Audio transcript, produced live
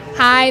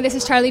Hi, this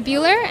is Charlie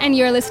Bueller, and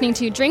you're listening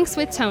to Drinks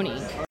with Tony.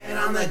 And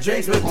on the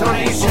Drinks with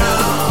Tony show.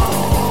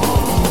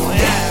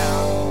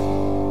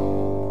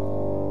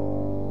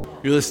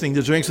 You're listening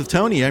to Drinks with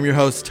Tony. I'm your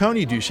host,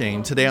 Tony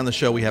Duchesne. Today on the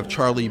show, we have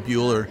Charlie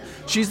Bueller.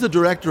 She's the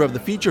director of the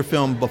feature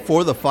film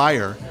Before the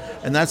Fire,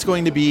 and that's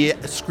going to be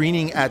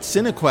screening at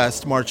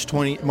Cinequest March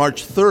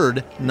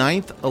 3rd,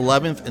 9th,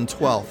 11th, and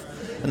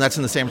 12th, and that's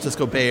in the San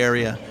Francisco Bay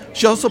Area.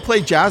 She also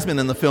played Jasmine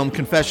in the film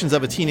Confessions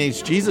of a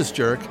Teenage Jesus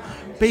Jerk,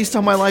 based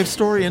on my life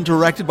story and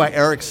directed by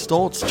Eric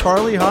Stoltz.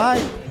 Charlie, hi.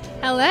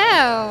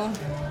 Hello.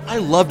 I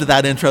loved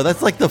that intro.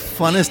 That's like the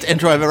funnest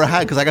intro I've ever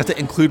had because I got to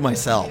include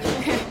myself.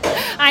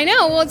 I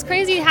know. Well, it's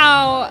crazy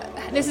how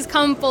this has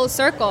come full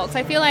circle. Because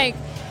I feel like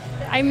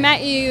I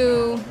met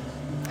you,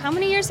 how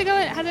many years ago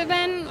has it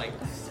been?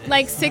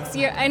 Like 6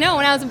 years. I know,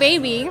 when I was a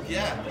baby.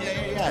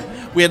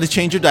 Yeah. We had to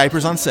change your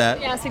diapers on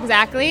set. Yes,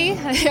 exactly.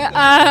 When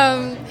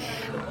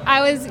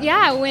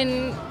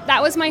that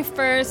was my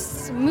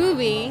first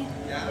movie,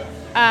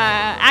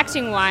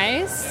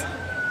 acting-wise.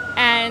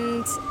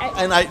 And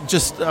I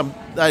just,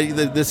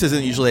 this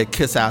isn't usually a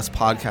kiss-ass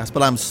podcast,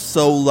 but I'm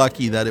so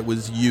lucky that it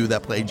was you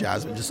that played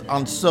Jasmine, just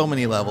on so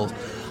many levels.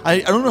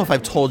 I don't know if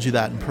I've told you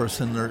that in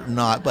person or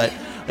not, but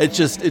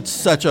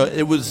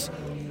it was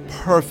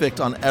perfect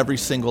on every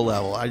single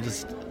level.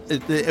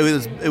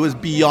 It was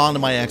beyond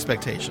my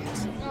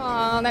expectations.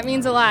 Oh, that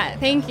means a lot.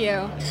 Thank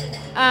you.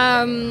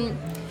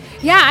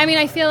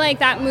 I feel like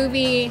that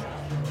movie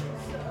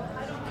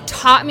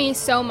taught me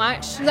so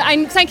much.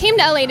 I came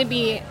to LA to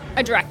be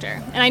a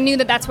director, and I knew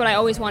that that's what I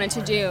always wanted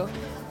to do.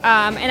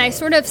 And I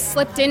sort of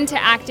slipped into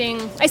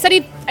acting. I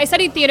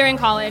studied theater in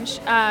college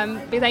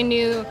because I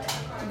knew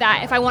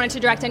that if I wanted to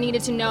direct, I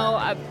needed to know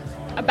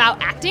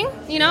about acting.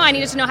 You know, I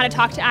needed to know how to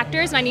talk to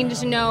actors, and I needed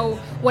to know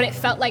what it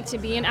felt like to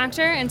be an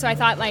actor. And so I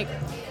thought,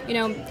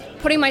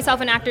 putting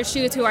myself in actors'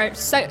 shoes, who are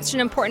such an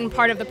important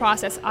part of the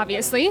process,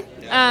 obviously,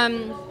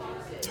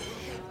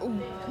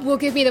 will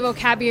give me the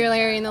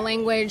vocabulary and the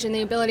language and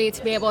the ability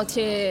to be able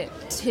to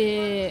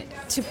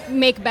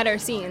make better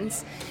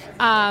scenes.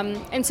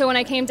 And so when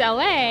I came to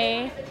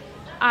LA,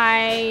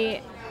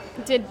 I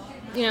did,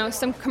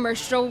 some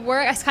commercial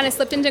work. I kind of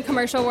slipped into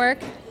commercial work,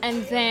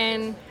 and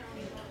then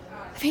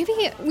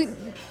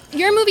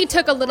your movie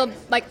took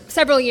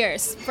several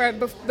years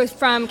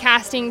from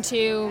casting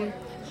to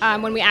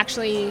when we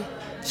actually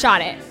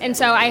shot it. And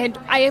so I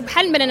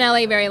hadn't been in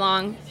LA very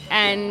long,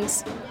 and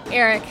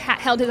Eric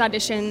held his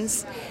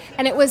auditions,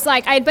 and it was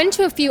like I had been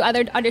to a few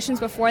other auditions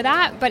before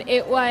that, but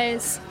it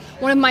was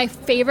one of my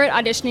favorite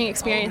auditioning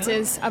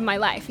experiences of my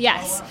life.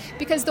 Yes,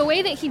 because the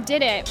way that he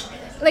did it,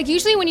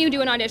 usually when you do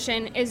an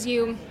audition, is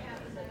you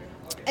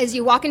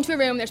walk into a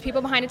room, there's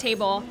people behind a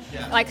table,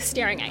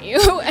 staring at you,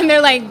 and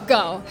they're like,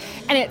 go.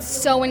 And it's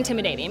so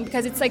intimidating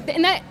because it's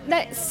and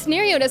that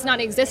scenario does not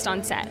exist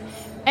on set.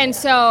 And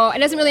so it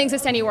doesn't really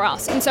exist anywhere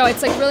else. And so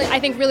it's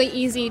really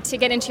easy to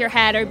get into your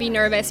head or be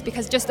nervous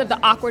because just of the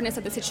awkwardness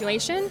of the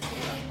situation.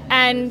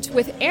 And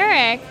with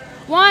Eric,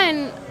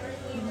 the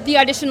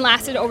audition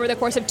lasted over the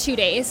course of 2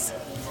 days.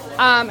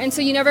 And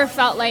so you never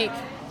felt like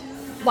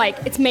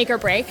it's make or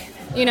break.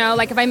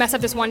 If I mess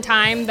up this one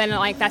time, then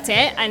that's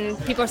it, and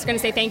people are just going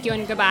to say thank you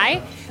and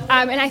goodbye.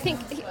 And I think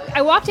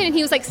I walked in and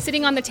he was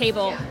sitting on the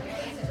table,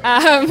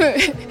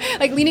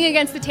 leaning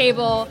against the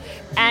table,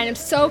 and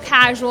so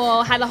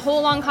casual, had a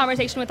whole long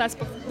conversation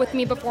with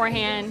me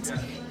beforehand.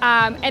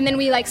 And then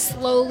we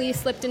slowly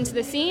slipped into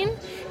the scene,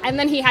 and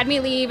then he had me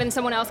leave and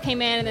someone else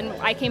came in, and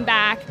then I came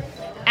back.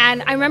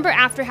 And I remember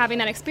after having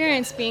that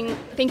experience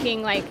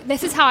thinking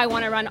this is how I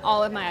want to run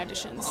all of my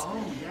auditions,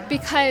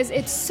 because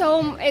it's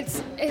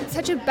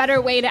such a better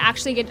way to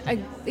actually get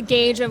a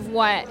gauge of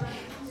what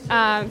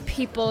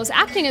people's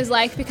acting is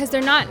like, because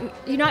you're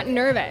not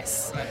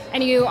nervous,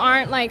 and you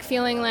aren't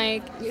feeling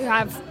like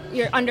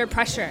you're under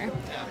pressure.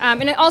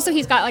 And also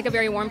he's got a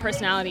very warm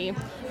personality,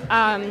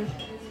 but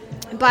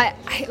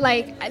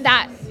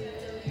that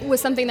was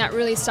something that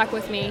really stuck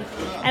with me.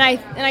 And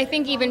I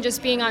think even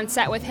just being on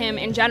set with him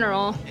in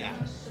general,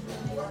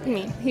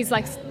 he's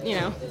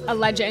a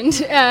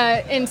legend.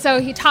 And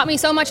so he taught me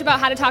so much about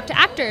how to talk to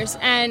actors,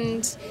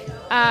 and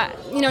I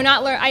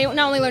not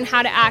only learned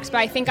how to act, but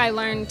I think I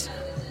learned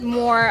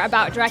more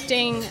about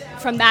directing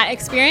from that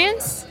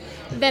experience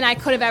than I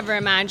could have ever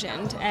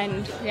imagined.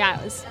 And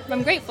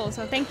I'm grateful.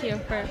 So thank you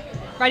for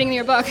writing me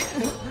your book.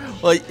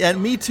 Well,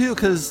 and me too,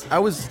 because I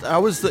was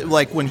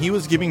when he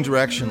was giving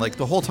direction,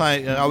 the whole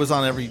time I was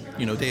on every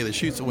day of the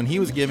shoot. So when he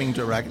was giving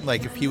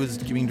if he was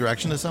giving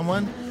direction to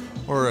someone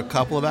or a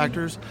couple of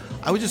actors,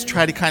 I would just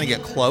try to kind of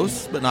get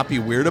close, but not be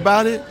weird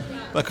about it,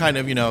 but kind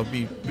of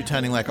be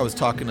pretending like I was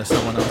talking to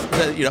someone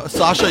else.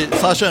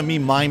 Sasha and me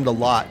mimed a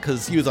lot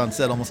because he was on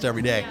set almost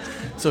every day.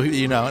 So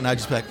and I'd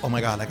just be like, oh my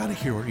god, I gotta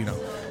hear what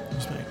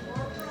just like,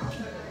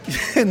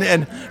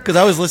 and because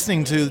I was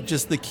listening to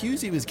just the cues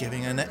he was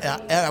giving, and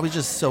I was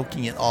just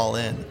soaking it all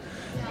in.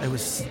 It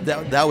was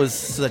that was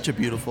such a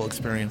beautiful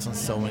experience on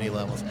so many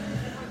levels.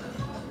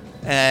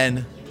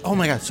 And Oh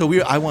my God! So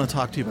I want to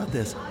talk to you about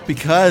this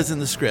because in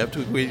the script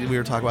we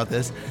were talking about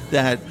this,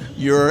 that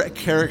your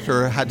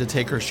character had to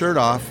take her shirt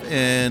off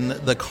in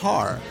the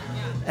car,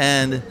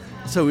 and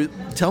so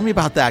tell me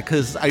about that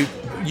because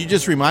you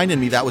just reminded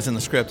me that was in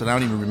the script and I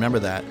don't even remember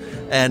that.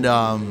 And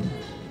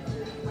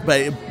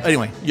but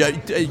anyway,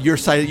 your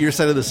side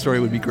of the story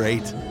would be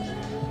great.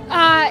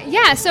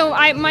 So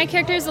my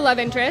character is the love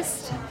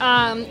interest,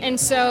 and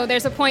so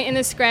there's a point in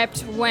the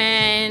script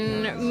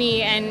when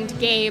me and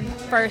Gabe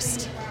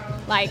first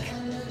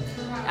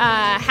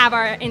have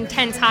our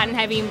intense hot and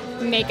heavy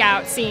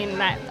make-out scene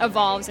that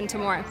evolves into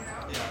more.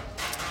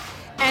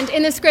 And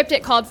in the script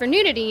it called for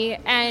nudity,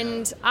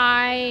 and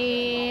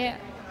I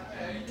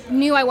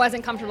knew I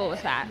wasn't comfortable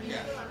with that.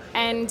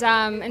 And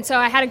so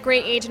I had a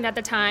great agent at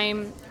the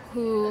time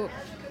who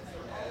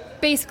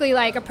basically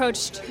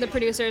approached the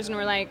producers and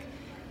were like,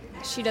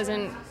 she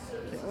doesn't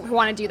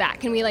want to do that.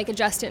 Can we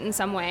adjust it in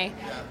some way?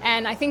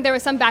 And I think there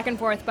was some back and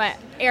forth, but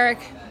Eric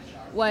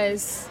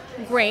was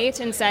great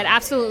and said,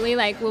 absolutely,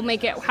 we'll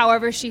make it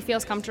however she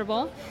feels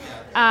comfortable.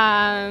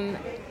 And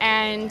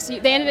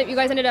you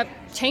guys ended up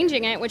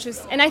changing it,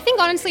 and I think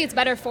honestly it's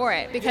better for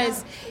it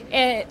because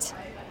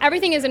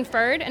everything is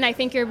inferred, and I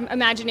think your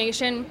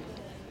imagination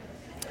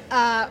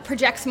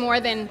projects more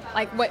than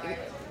what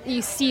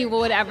you see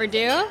would ever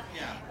do.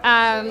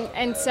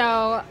 And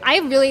so I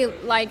really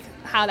like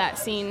how that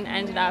scene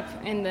ended up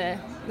in the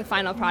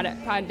final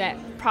product.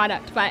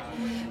 But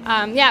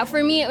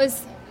for me it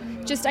was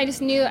I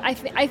just knew. I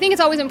think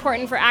it's always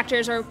important for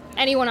actors or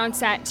anyone on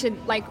set to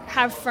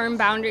have firm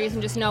boundaries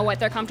and just know what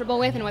they're comfortable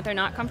with and what they're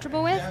not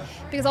comfortable with,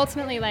 because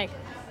ultimately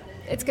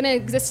it's going to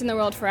exist in the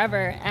world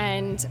forever.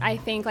 And I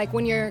think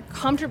when you're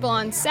comfortable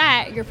on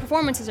set, your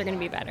performances are going to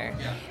be better.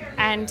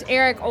 And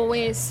Eric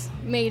always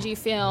made you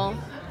feel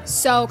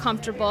so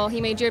comfortable.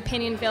 He made your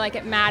opinion feel like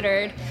it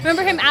mattered. I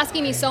remember him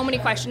asking me so many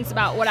questions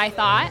about what I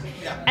thought,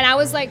 and I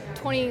was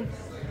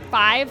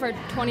 25 or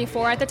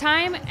 24 at the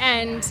time,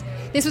 and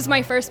this was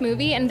my first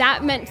movie, and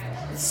that meant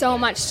so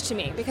much to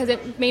me because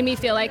it made me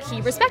feel like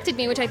he respected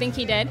me, which I think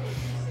he did.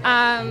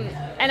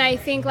 And I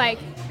think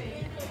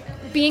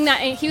being that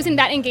he was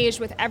that engaged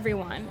with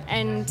everyone,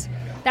 and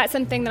that's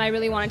something that I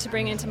really wanted to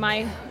bring into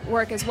my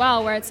work as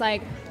well, where it's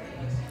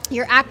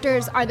your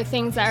actors are the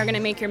things that are going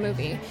to make your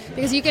movie,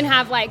 because you can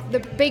have the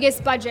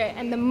biggest budget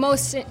and the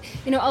most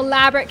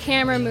elaborate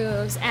camera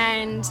moves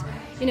and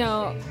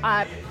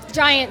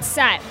giant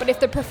set, but if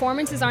the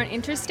performances aren't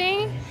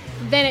interesting,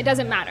 then it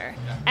doesn't matter.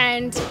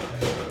 And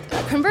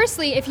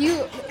conversely, if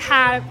you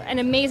have an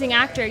amazing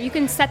actor, you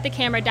can set the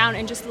camera down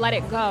and just let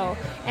it go,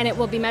 and it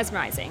will be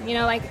mesmerizing.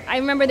 I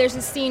remember there's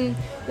a scene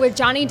with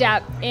Johnny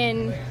Depp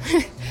in,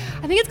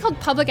 I think it's called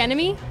Public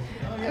Enemy.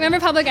 Remember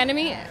Public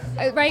Enemy,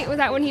 right? Was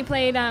that when he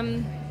played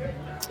in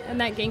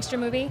that gangster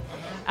movie?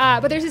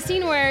 But there's a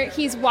scene where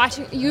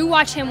you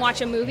watch him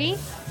watch a movie,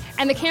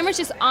 and the camera's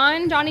just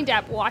on Johnny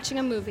Depp watching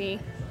a movie,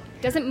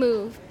 doesn't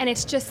move, and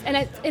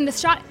in the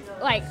shot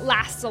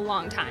lasts a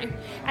long time.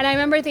 And I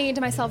remember thinking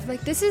to myself,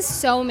 this is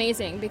so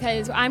amazing,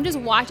 because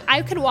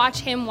I could watch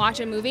him watch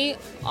a movie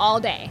all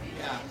day.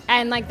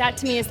 And that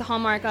to me is the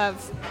hallmark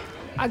of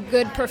a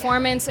good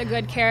performance, a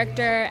good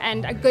character,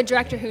 and a good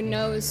director who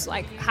knows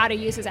how to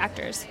use his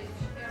actors.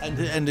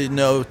 And to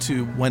know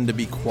when to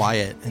be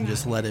quiet and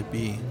just let it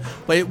be.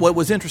 But what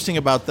was interesting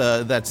about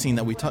that scene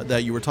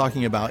that you were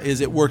talking about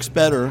is it works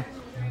better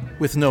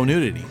with no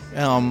nudity,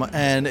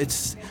 and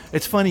it's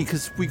funny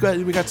because we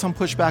got some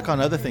pushback on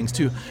other things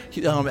too.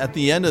 At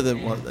the end of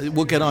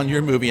we'll get on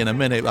your movie in a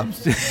minute, but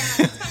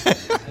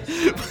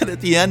at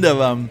the end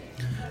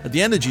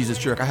of Jesus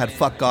Jerk, I had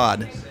 "fuck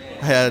God."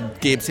 I had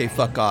Gabe say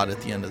 "fuck God"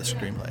 at the end of the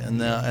screenplay,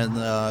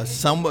 and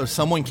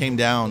someone came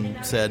down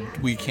and said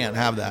we can't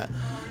have that,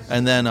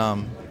 and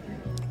then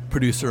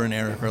producer and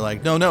Eric were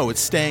like, no,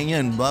 it's staying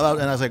in, blah, blah,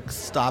 and I was like,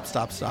 stop,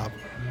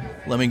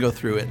 let me go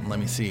through it and let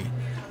me see.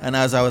 And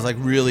as I was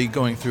really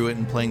going through it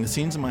and playing the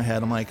scenes in my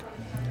head, I'm like,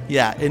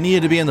 yeah, it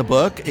needed to be in the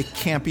book. It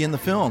can't be in the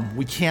film.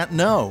 We can't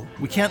know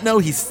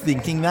he's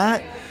thinking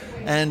that.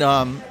 And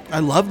I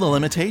love the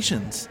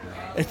limitations.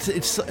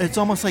 It's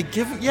almost like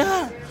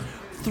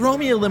throw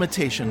me a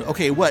limitation.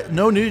 Okay, what?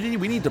 No nudity?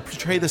 We need to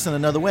portray this in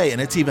another way, and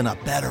it's even a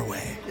better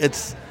way.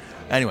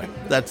 Anyway,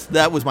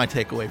 that was my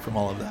takeaway from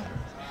all of that.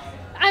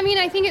 I mean,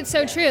 I think it's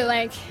so true.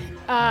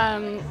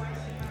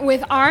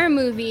 With our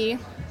movie,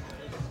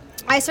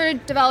 I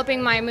started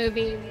developing my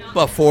movie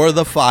Before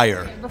the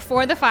Fire.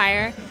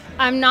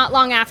 Not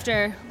long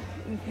after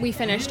we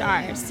finished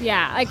ours.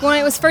 Yeah, when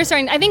it was first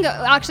starting, I think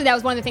actually that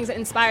was one of the things that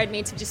inspired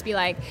me to just be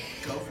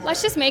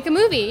let's just make a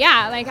movie.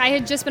 Yeah, I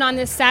had just been on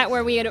this set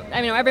where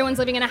everyone's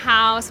living in a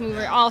house, and we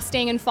were all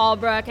staying in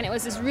Fallbrook, and it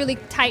was this really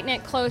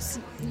tight-knit, close,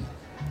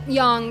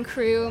 young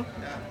crew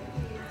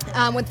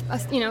with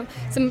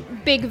some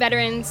big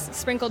veterans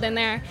sprinkled in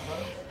there,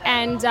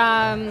 and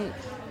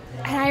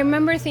I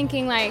remember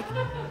thinking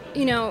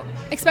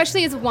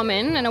especially as a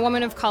woman and a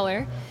woman of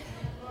color,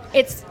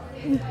 it's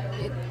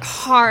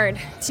hard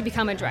to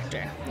become a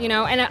director,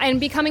 and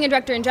becoming a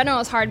director in general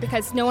is hard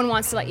because no one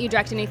wants to let you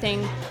direct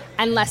anything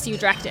unless you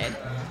direct it,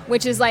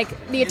 which is like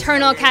the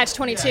eternal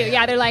catch-22.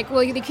 Yeah, they're like,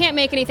 well, you can't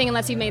make anything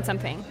unless you've made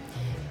something,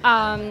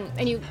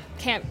 and you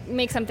can't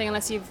make something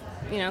unless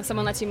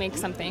someone lets you make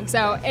something.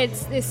 So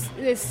it's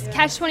this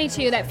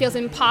catch-22 that feels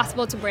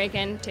impossible to break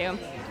into.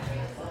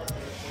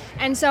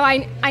 And so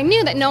I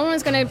knew that no one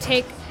was going to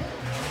take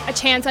a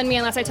chance on me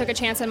unless I took a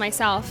chance on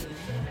myself.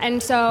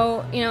 And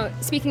so,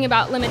 speaking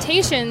about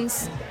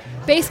limitations,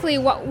 basically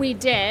what we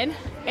did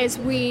is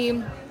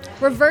we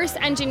reverse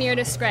engineered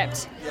a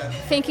script,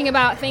 thinking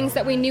about things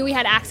that we knew we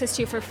had access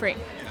to for free.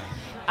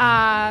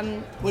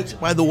 Which,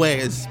 by the way,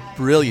 is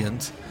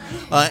brilliant.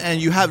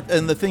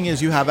 And the thing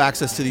is, you have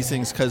access to these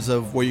things because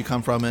of where you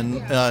come from.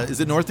 And is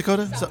it North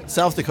Dakota?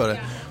 South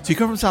Dakota. So you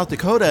come from South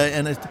Dakota,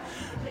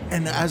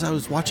 and as I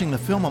was watching the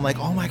film, I'm like,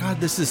 oh my God,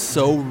 this is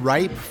so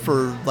ripe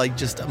for like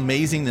just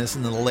amazingness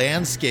in the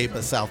landscape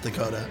of South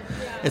Dakota.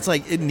 It's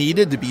like it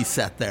needed to be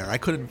set there. I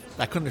couldn't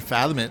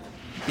fathom it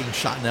being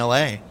shot in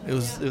LA. It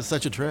was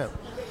such a trip.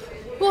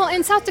 Well,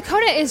 and South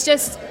Dakota it's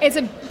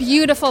a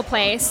beautiful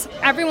place.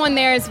 Everyone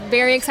there is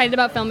very excited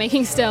about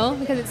filmmaking still,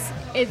 because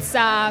it's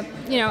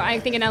I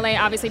think in LA,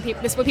 obviously,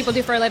 this is what people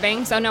do for a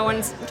living, so no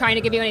one's trying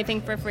to give you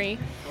anything for free.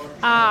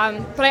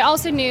 But I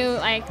also knew,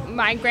 like,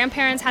 my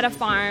grandparents had a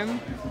farm.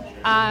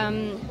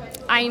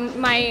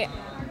 My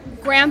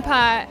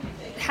grandpa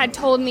had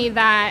told me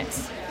that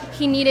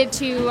he needed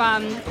to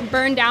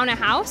burn down a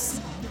house,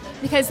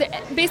 because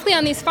basically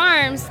on these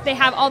farms, they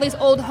have all these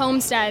old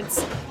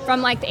homesteads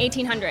from like the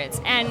 1800s.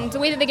 And the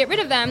way that they get rid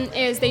of them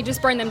is they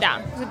just burn them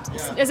down.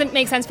 It doesn't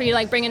make sense for you to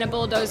like bring in a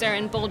bulldozer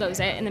and bulldoze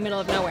it in the middle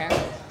of nowhere.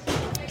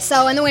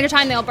 So in the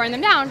wintertime, they'll burn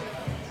them down.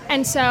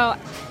 And so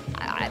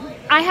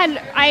I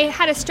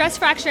had a stress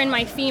fracture in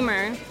my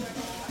femur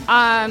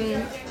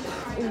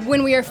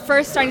when we were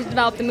first starting to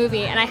develop the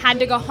movie, and I had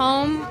to go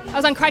home. I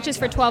was on crutches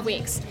for 12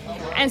 weeks.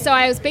 And so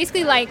I was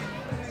basically like,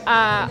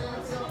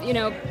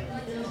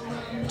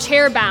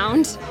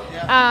 chair-bound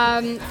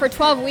for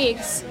 12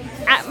 weeks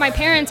at my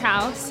parents'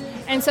 house.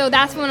 And so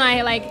that's when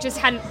I like just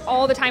had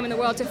all the time in the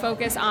world to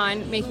focus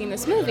on making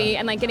this movie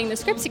and like getting the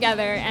script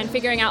together and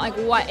figuring out like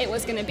what it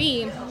was going to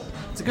be.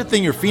 It's a good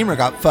thing your femur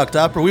got fucked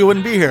up, or we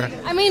wouldn't be here.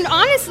 I mean,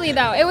 honestly,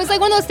 though, it was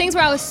like one of those things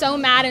where I was so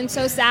mad and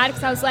so sad,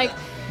 because I was like,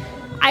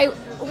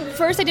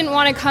 first I didn't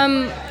want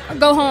to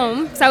go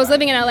home, because I was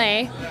living in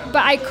LA,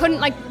 but I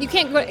couldn't, like,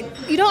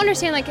 you don't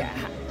understand, like,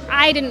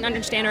 I didn't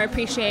understand or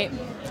appreciate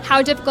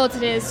how difficult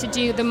it is to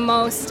do the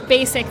most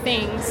basic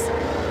things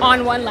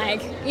on one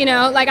leg,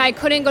 like I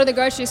couldn't go to the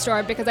grocery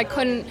store because I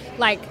couldn't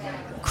like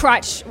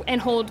crutch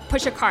and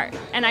push a cart,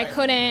 and I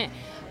couldn't,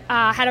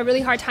 had a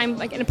really hard time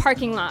like in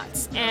parking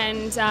lots,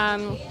 and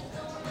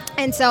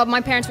so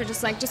my parents were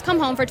just like, just come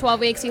home for 12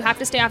 weeks, you have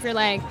to stay off your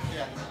leg,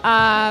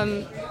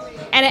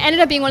 and it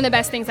ended up being one of the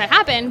best things that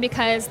happened,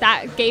 because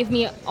that gave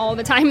me all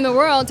the time in the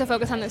world to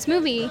focus on this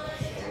movie.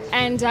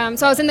 And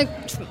so I was in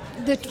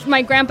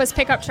my grandpa's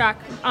pickup truck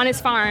on his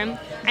farm,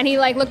 and he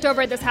like looked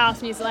over at this house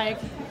and he's like,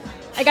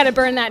 I gotta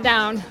burn that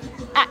down,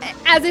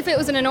 as if it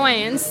was an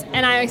annoyance.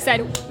 And I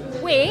said,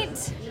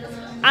 wait,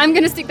 I'm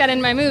gonna stick that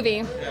in my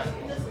movie.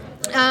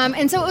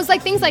 And so it was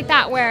like things like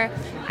that where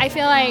I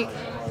feel like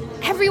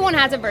everyone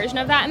has a version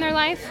of that in their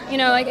life.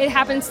 Like it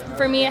happens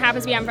for me. It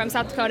happens to me. I'm from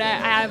South Dakota.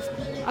 I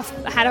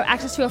had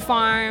access to a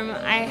farm.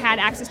 I had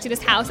access to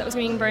this house that was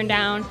being burned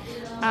down.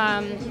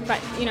 But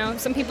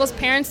some people's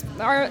parents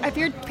if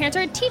your parents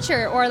are a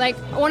teacher, or like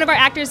one of our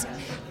actors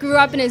grew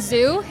up in a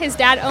zoo. His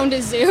dad owned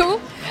a zoo.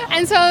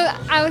 And so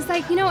I was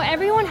like,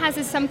 everyone has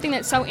something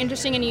that's so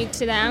interesting and unique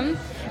to them.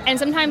 And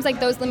sometimes like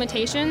those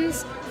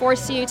limitations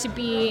force you to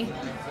be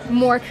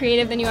more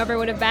creative than you ever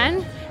would have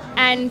been.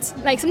 And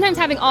like sometimes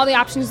having all the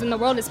options in the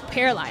world is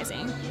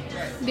paralyzing,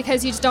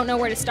 because you just don't know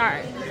where to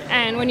start.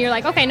 And when you're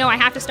like, okay, no, I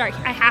have to start.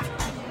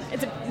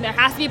 There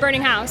has to be a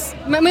burning house.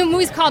 My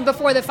movie's called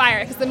Before the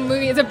Fire, because the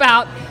movie is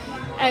about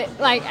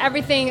like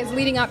everything is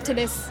leading up to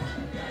this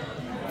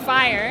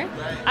fire,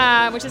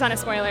 which is not a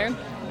spoiler.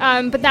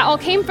 But that all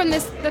came from the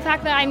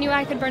fact that I knew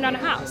I could burn down a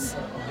house.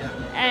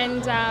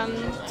 And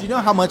do you know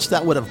how much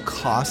that would have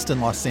cost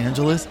in Los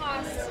Angeles?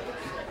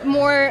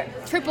 More,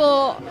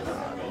 triple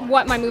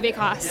what my movie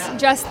costs,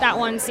 just that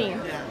one scene.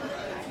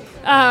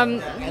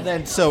 And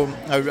then, so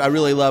I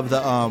really love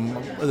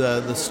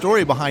the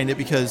story behind it,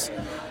 because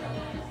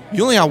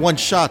you only had one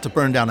shot to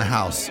burn down a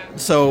house.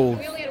 So,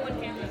 we only had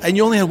one camera. And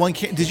you only had one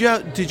camera.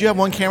 Did you have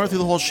one camera through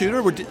the whole shoot,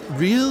 or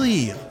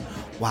really?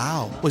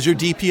 Wow. Was your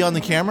DP on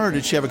the camera, or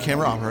did she have a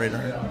camera operator?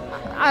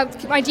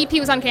 My DP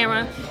was on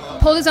camera,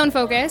 pulled his own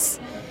focus.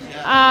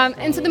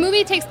 And so the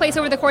movie takes place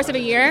over the course of a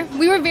year.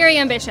 We were very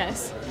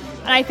ambitious.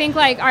 And I think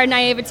like our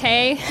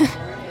naivete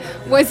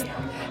was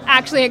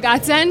actually a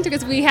godsend,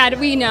 because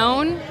we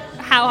known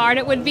how hard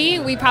it would be.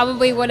 We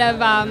probably would have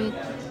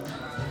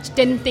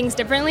done things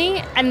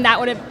differently, and that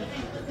would have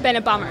been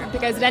a bummer,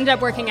 because it ended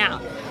up working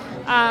out.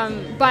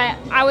 But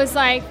I was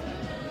like,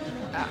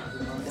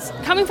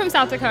 coming from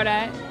South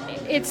Dakota,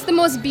 it's the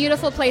most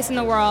beautiful place in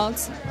the world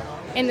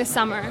in the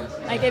summer.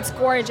 Like, it's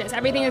gorgeous.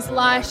 Everything is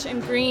lush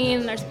and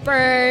green. There's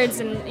birds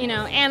and,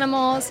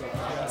 animals.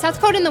 South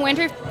Dakota in the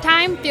winter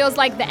time feels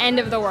like the end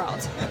of the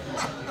world.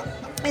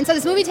 And so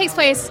this movie takes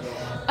place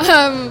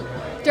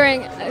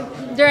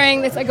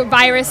during this, like, a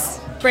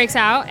virus breaks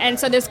out, and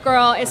so this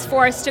girl is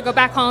forced to go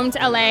back home to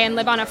LA and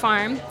live on a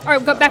farm, or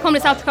go back home to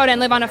South Dakota and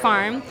live on a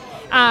farm.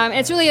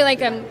 It's really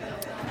like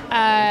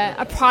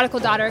a prodigal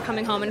daughter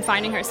coming home and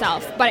finding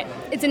herself, but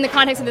it's in the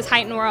context of this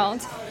heightened world.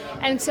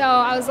 And so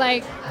I was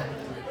like,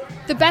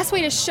 the best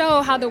way to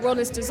show how the world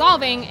is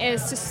dissolving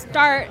is to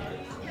start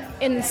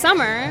in the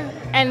summer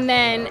and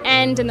then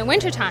end in the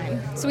wintertime.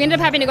 So we ended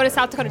up having to go to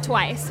South Dakota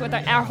twice with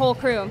our whole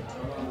crew.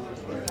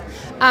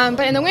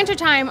 But in the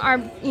wintertime, our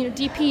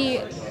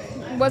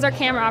DP was our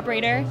camera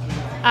operator,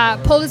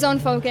 pulled his own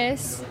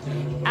focus.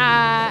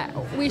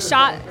 We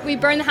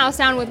burned the house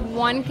down with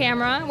one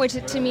camera, which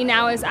to me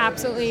now is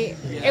absolutely,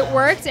 it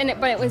worked,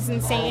 but it was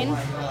insane.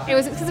 It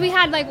was because we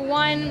had like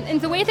one, and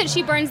the way that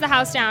she burns the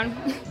house down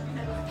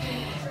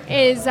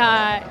is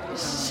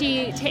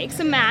she takes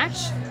a match,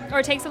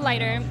 or takes a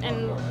lighter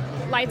and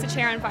lights a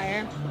chair on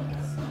fire.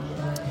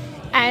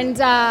 And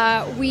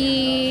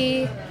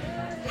we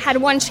had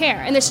one chair,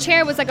 and this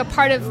chair was like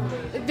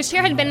the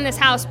chair had been in this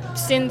house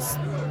since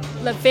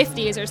the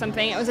 50s or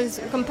something. It was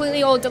this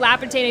completely old,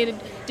 dilapidated,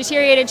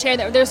 deteriorated chair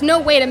that there's no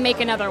way to make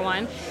another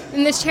one.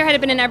 And this chair had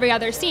been in every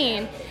other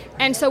scene.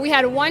 And so we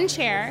had one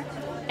chair,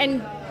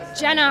 and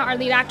Jenna, our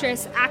lead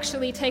actress,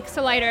 actually takes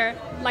the lighter,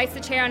 lights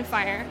the chair on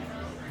fire,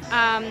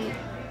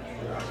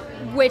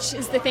 which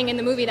is the thing in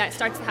the movie that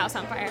starts the house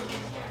on fire.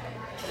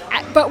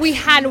 But we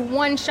had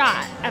one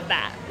shot at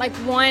that, like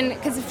one,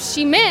 because if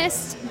she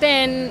missed,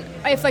 then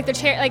if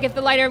if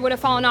the lighter would have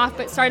fallen off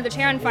but started the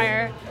chair on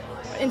fire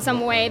in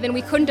some way, then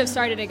we couldn't have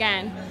started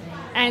again.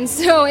 And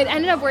so it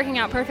ended up working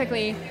out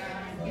perfectly.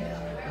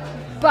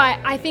 But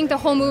I think the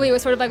whole movie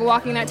was sort of like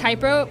walking that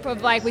tightrope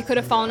of like we could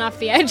have fallen off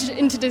the edge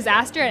into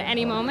disaster at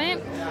any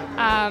moment.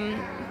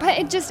 But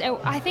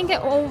I think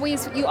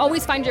you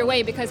always find your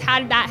way, because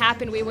had that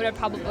happened, we would have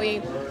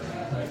probably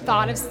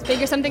thought of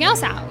figure something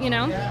else out,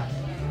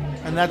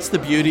 And that's the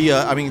beauty,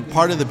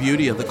 part of the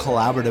beauty of the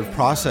collaborative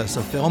process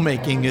of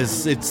filmmaking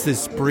is it's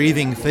this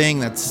breathing thing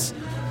that's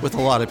with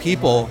a lot of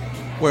people,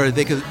 where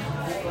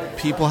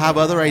people have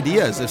other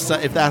ideas.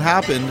 If that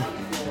happened,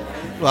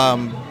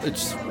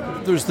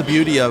 there's the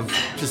beauty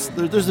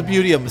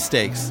of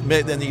mistakes.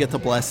 Then you get the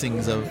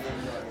blessings of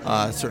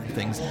certain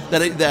things.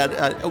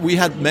 That we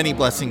had many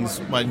blessings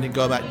when you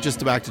go back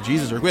to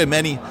Jesus. We had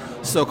many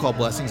so-called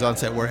blessings on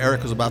set where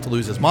Eric was about to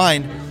lose his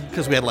mind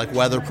because we had like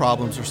weather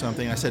problems or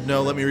something. I said,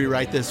 no, let me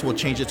rewrite this. We'll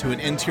change it to an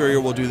interior.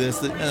 We'll do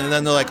this. And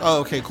then they're like, oh,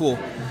 okay, cool.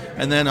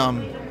 And then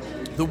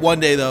the one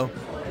day though,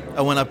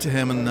 I went up to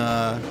him and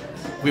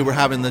we were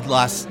having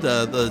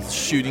the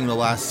shooting the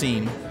last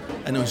scene,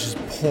 and it was just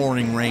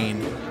pouring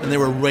rain, and they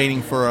were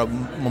waiting for a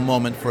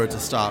moment for it to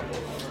stop.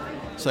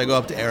 So I go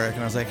up to Eric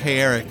and I was like, hey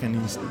Eric, and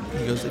he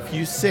goes, if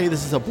you say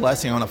this is a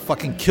blessing, I'm gonna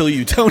fucking kill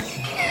you, Tony.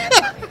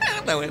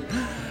 And I went,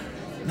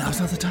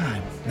 now's not the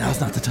time.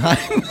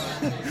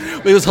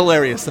 But it was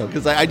hilarious though,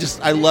 because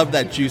I love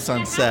that juice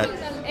on set.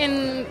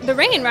 In the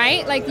rain,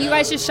 right? Like you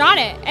guys just shot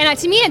it, and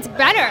to me it's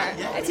better.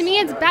 To me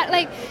it's better.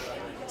 Like,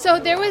 so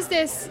there was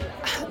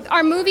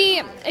our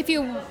movie, if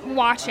you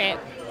watch it,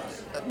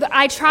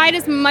 I tried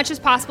as much as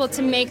possible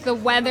to make the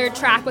weather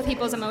track with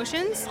people's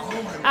emotions,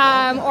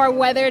 or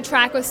weather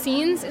track with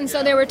scenes. And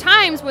so there were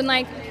times when,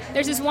 like,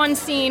 there's this one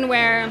scene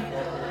where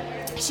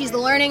she's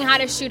learning how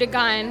to shoot a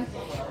gun,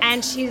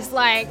 and she's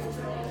like,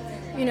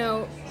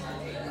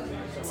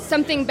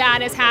 something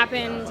bad has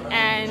happened,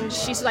 and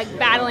she's like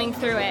battling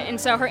through it. And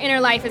so her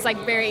inner life is like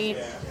very,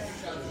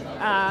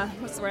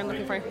 what's the word I'm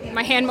looking for?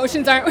 My hand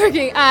motions aren't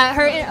working.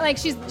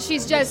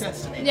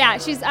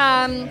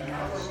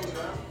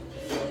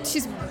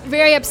 She's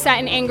very upset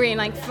and angry and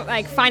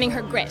like finding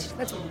her grit.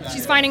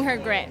 She's finding her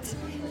grit.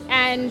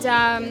 And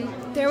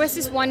there was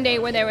this one day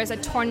where there was a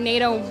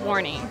tornado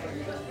warning.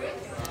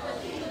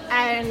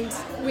 And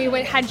we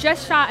had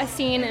just shot a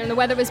scene and the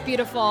weather was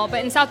beautiful,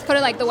 but in South Dakota,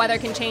 like, the weather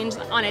can change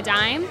on a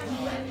dime.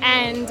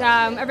 And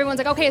everyone's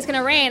like, okay, it's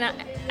gonna rain,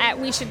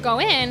 we should go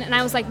in. And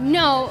I was like,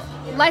 no,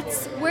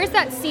 where's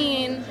that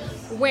scene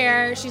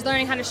where she's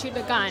learning how to shoot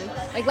the gun?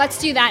 Like, let's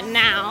do that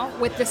now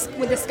with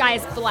the sky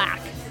is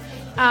black.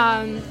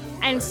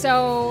 And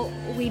so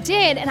we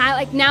did, and I,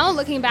 like, now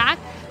looking back,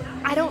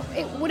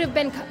 it would have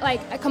been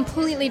like a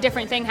completely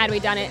different thing had we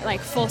done it like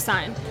full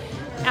sun.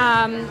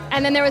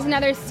 And then there was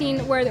another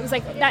scene where it was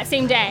like that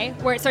same day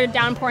where it started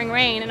downpouring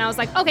rain, and I was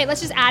like, okay,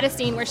 let's just add a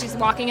scene where she's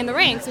walking in the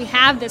rain, because we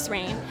have this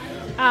rain.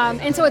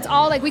 And so it's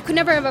all like, we could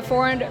never have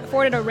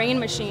afforded a rain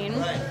machine.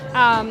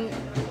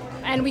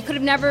 And we could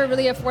have never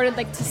really afforded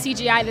like to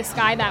CGI the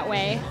sky that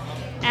way.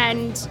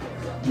 And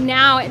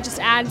now it just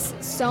adds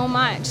so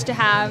much to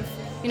have,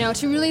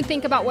 to really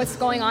think about what's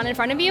going on in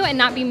front of you and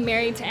not be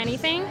married to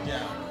anything.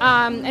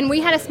 And we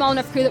had a small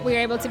enough crew that we were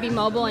able to be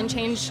mobile and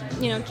change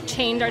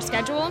our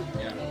schedule.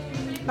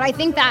 But I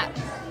think that,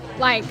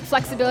 like,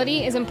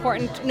 flexibility is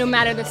important no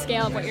matter the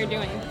scale of what you're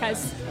doing,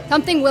 because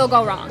something will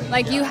go wrong.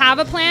 Like, you have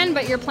a plan,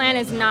 but your plan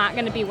is not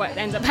going to be what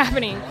ends up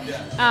happening.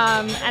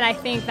 And I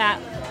think that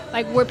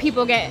like where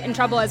people get in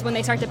trouble is when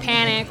they start to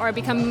panic or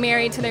become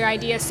married to their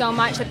ideas so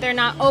much that they're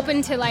not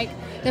open to like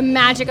the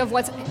magic of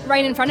what's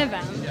right in front of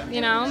them.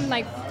 You know,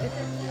 like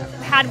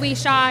had we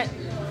not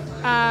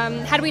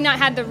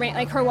had the rain,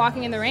 like her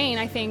walking in the rain,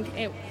 I think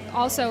it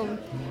also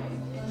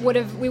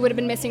we would have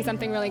been missing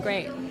something really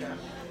great.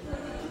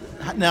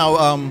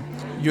 Now,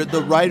 you're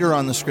the writer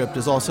on the script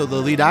is also the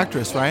lead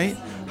actress, right?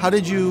 How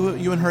did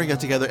you and her get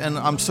together? And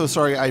I'm so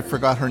sorry, I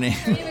forgot her name.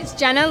 Her name is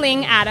Jenna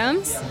Ling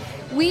Adams.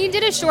 We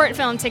did a short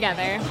film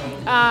together,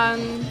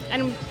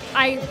 and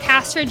I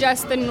cast her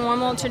just the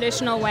normal,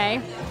 traditional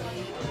way.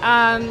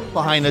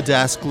 Behind a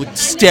desk,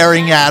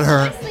 staring at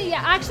her.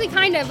 Actually,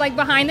 kind of like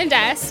behind the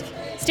desk,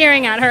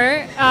 staring at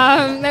her.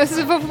 This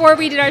was before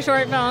we did our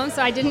short film,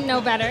 so I didn't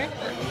know better.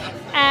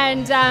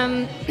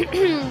 And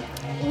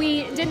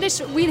we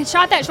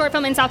shot that short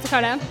film in South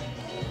Dakota.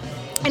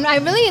 And I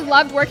really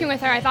loved working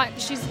with her. I thought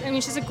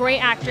she's a great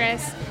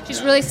actress.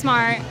 She's really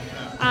smart.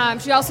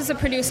 She also is a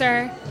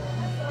producer.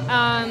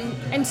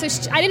 And so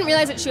I didn't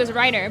realize that she was a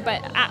writer,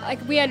 but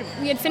we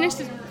had finished.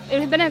 It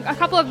had been a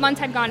couple of months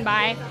had gone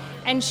by,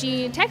 and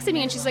she texted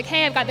me and she's like,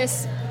 "Hey, I've got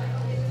this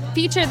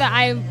feature that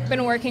I've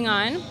been working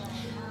on.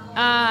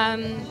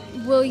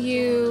 Will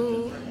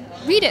you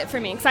read it for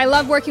me? Because I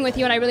love working with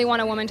you and I really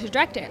want a woman to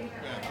direct it."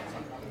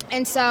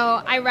 And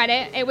so I read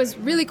it. It was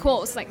really cool.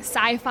 It was like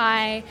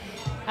sci-fi.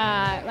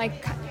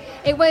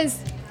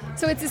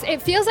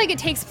 It feels like it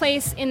takes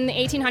place in the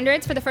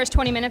 1800s for the first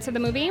 20 minutes of the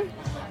movie.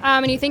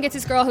 And you think it's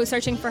this girl who's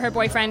searching for her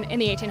boyfriend in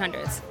the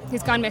 1800s.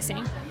 He's gone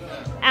missing.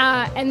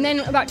 And then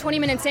about 20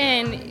 minutes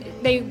in,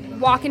 they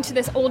walk into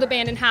this old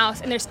abandoned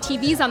house and there's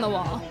TVs on the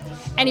wall.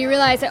 And you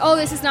realize that, oh,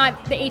 this is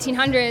not the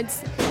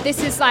 1800s.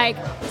 This is like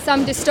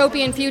some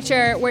dystopian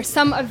future where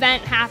some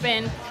event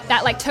happened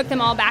that like took them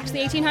all back to the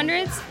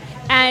 1800s.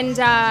 And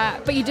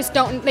but you just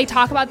don't. They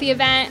talk about the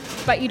event,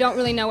 but you don't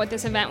really know what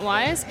this event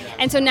was.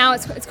 And so now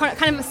it's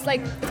kind of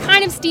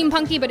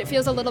steampunky, but it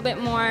feels a little bit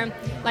more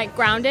like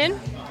grounded.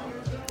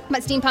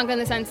 But steampunk in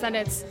the sense that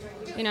it's,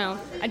 you know,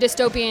 a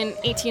dystopian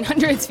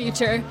 1800s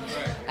future.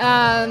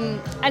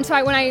 And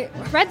so when I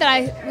read that,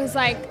 I was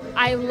like,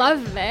 I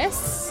love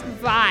this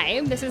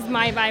vibe. This is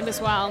my vibe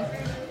as well.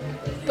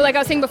 But like I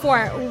was saying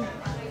before,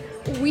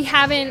 we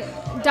haven't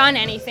done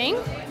anything.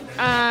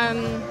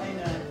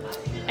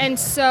 And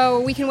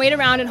so we can wait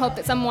around and hope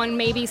that someone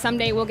maybe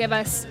someday will give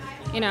us,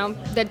 you know,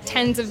 the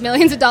tens of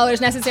millions of dollars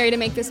necessary to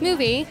make this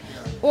movie.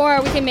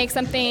 Or we can make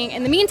something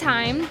in the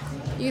meantime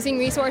using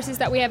resources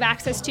that we have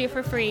access to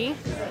for free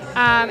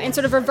and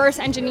sort of reverse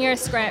engineer a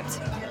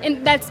script.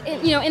 And that's,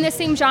 you know, in the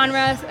same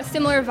genre, a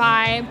similar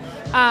vibe,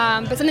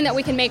 but something that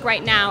we can make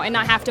right now and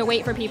not have to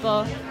wait for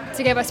people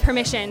to give us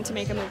permission to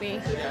make a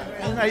movie.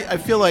 And I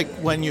feel like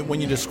when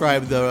you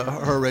describe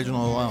her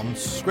original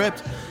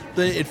script,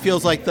 it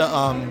feels like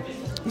the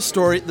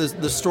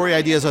story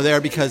ideas are there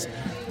because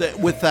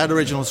with that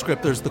original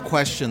script, there's the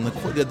question,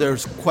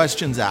 there's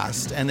questions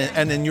asked, and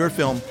in your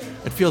film,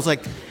 it feels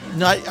like.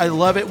 I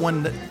love it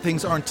when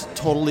things aren't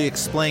totally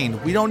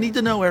explained. We don't need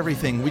to know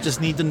everything. We just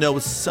need to know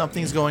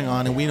something's going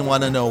on, and we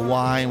want to know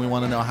why, and we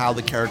want to know how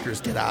the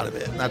characters get out of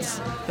it. And that's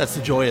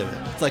the joy of it.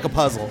 It's like a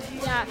puzzle.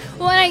 Yeah.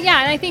 Well, and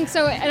I think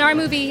so. In our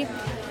movie,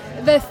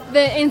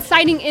 the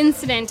inciting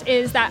incident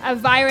is that a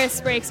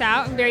virus breaks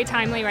out. Very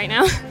timely right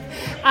now.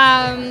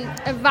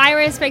 A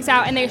virus breaks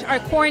out, and they are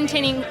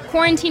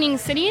quarantining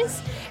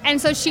cities. And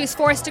so she was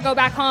forced to go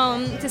back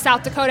home to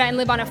South Dakota and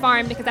live on a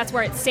farm because that's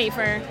where it's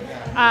safer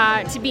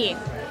to be.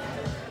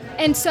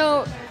 And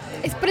so,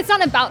 but it's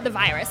not about the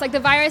virus. Like the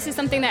virus is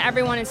something that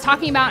everyone is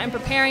talking about and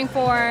preparing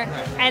for,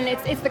 and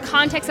it's the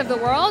context of the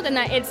world and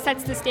that it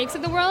sets the stakes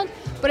of the world.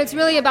 But it's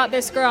really about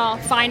this girl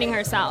finding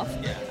herself.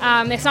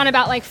 It's not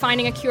about like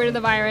finding a cure to the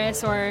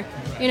virus or,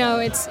 you know,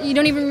 you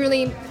don't even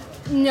really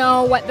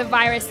know what the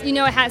virus. You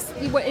know, it has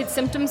what its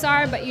symptoms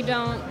are, but you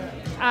don't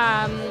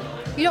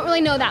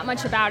really know that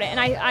much about it, and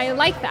I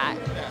like that.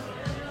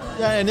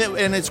 Yeah,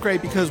 and it's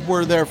great because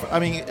we're there.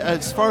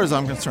 As far as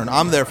I'm concerned,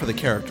 I'm there for the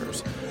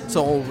characters.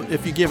 So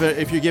if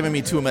you're giving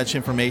me too much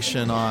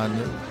information on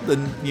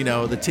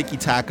the ticky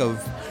tack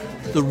of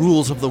the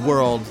rules of the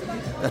world,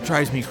 that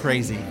drives me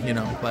crazy.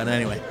 But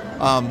anyway,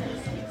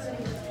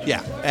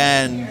 yeah,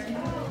 and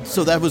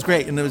so that was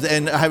great. And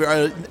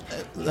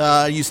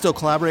you still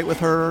collaborate with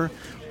her?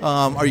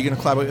 Are you going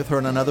to collaborate with her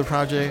on another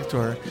project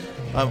or?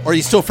 Are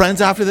you still friends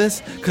after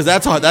this? Because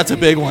that's a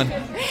big one.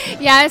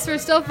 Yes, we're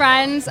still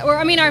friends.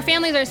 Our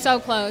families are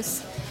so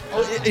close.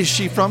 Oh, is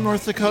she from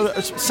North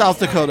Dakota? South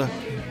Dakota?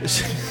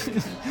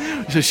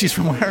 She's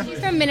from where?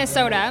 She's from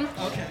Minnesota.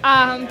 Okay.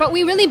 But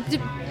we really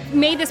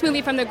made this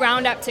movie from the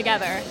ground up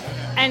together.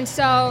 And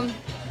so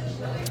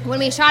when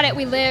we shot it,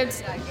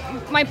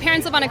 my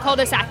parents live on a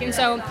cul-de-sac, and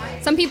so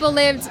some people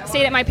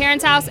stayed at my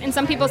parents' house, and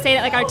some people stayed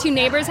at like our two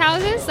neighbors'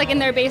 houses, like in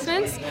their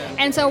basements.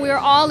 And so we were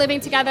all living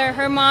together.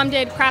 Her mom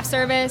did craft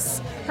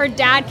service. Her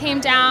dad came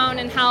down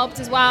and helped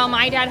as well.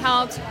 My dad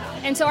helped.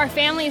 And so our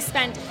families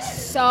spent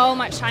so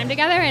much time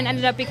together and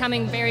ended up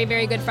becoming very,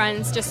 very good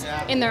friends just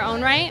in their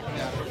own right.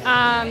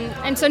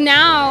 And so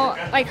now,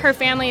 like, her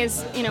family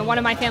is, one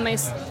of my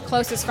family's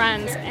closest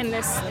friends,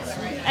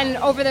 and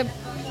over the,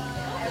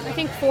 I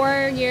think,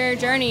 4-year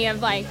journey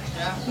of like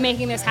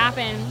making this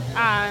happen,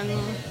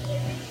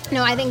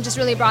 I think just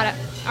really brought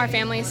our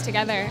families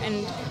together,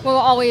 and we'll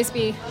always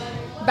be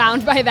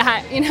bound by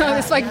that.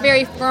 It's like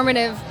very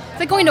formative. It's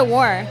like going to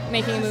war,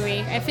 making a movie.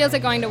 It feels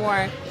like going to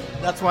war.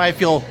 That's why I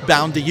feel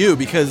bound to you,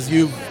 because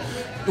you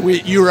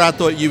were at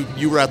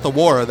the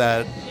war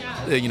that,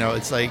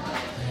 it's like,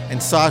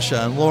 and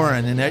Sasha and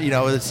Lauren, and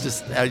it's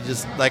just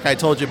like I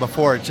told you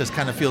before, it just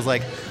kind of feels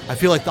like I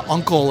feel like the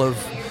uncle of,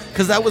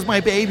 because that was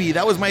my baby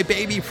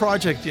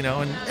project,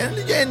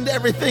 and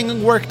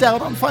everything worked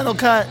out on Final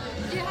Cut.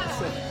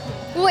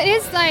 Well, it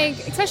is like,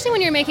 especially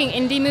when you're making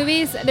indie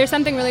movies, there's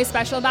something really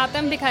special about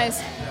them,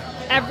 because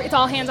it's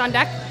all hands on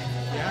deck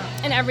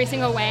in every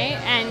single way,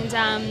 and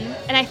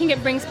I think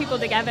it brings people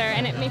together,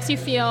 and it makes you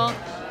feel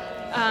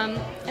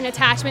an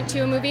attachment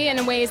to a movie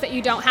in ways that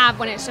you don't have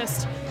when it's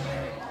just,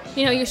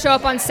 you show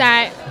up on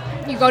set,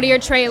 you go to your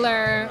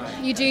trailer,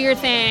 you do your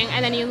thing,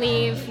 and then you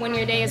leave when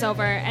your day is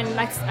over. And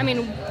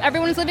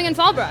everyone's living in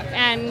Fallbrook,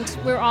 and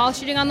we're all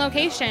shooting on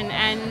location,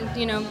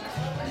 and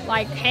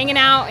like hanging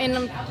out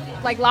in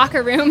like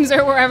locker rooms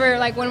or wherever,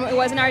 like when it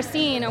wasn't our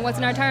scene or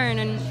wasn't our turn.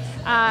 And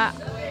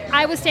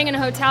I was staying in a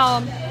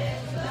hotel,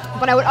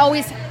 but I would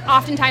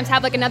oftentimes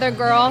have like another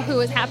girl who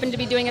happened to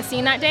be doing a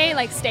scene that day,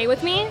 like stay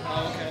with me.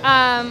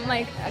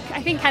 Like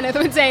I think Kenneth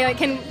would say, like,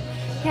 can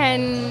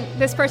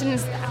this person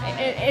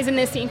is in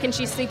this scene, can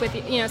she sleep with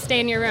you, stay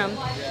in your room?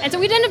 And so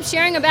we'd end up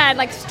sharing a bed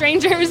like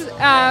strangers,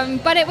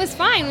 but it was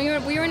fine. We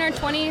were in our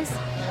 20s,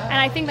 and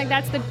I think like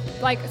that's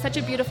such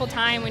a beautiful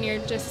time when you're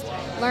just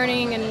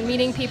learning and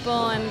meeting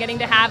people and getting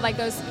to have like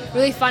those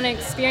really fun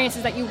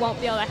experiences that you won't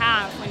be able to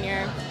have when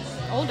you're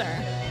older.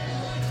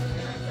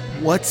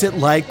 What's it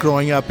like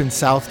growing up in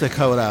South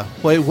Dakota?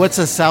 What's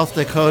a South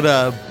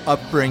Dakota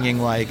upbringing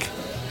like?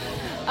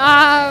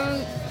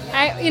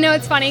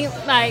 It's funny.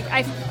 Like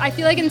I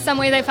feel like in some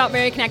ways I felt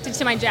very connected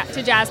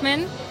to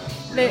Jasmine,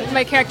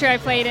 my character I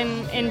played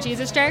in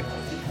Jesus Jerk,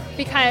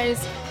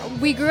 because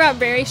we grew up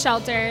very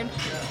sheltered,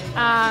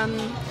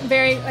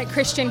 very like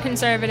Christian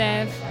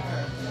conservative.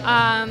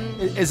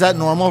 Is that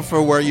normal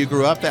for where you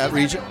grew up, that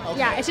region? Okay.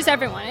 Yeah, it's just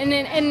everyone,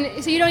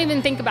 and so you don't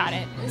even think about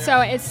it.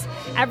 So it's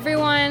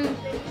everyone,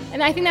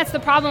 and I think that's the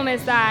problem,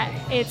 is that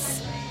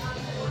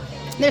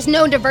there's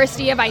no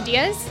diversity of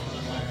ideas.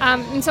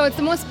 And so it's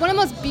one of the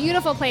most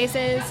beautiful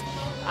places.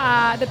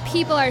 The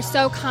people are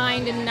so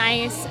kind and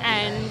nice,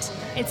 and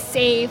it's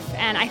safe,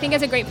 and I think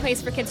it's a great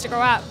place for kids to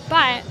grow up.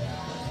 But,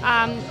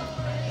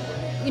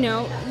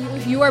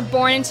 if you are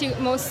born into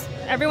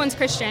everyone's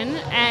Christian,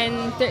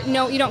 and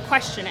you don't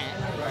question it.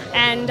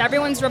 And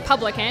everyone's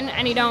Republican,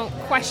 and you don't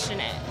question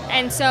it.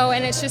 And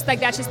it's just like,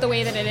 that's just the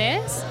way that it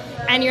is.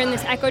 And you're in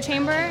this echo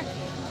chamber.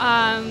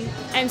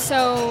 And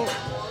so,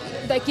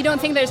 like, you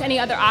don't think there's any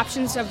other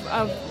options of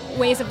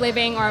ways of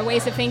living or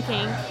ways of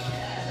thinking,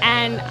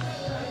 and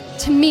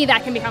to me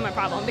that can become a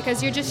problem,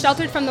 because you're just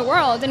sheltered from the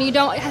world, and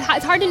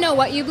it's hard to know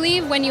what you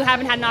believe when you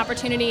haven't had an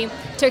opportunity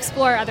to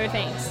explore other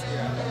things.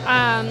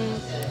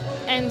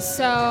 And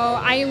so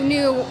I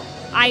knew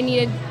I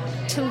needed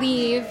to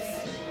leave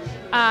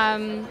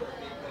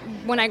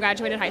when I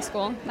graduated high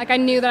school. Like I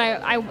knew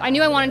that I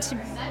knew I wanted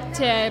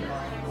to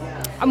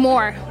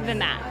more than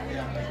that.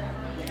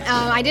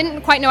 I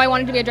didn't quite know I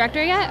wanted to be a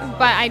director yet,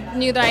 but I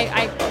knew that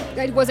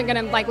I wasn't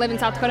going to like live in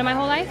South Dakota my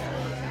whole life.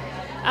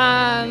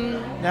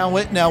 Now,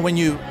 when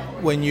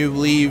you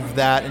leave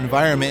that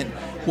environment,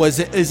 is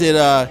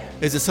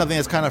it something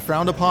that's kind of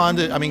frowned upon?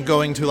 I mean,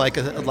 going to like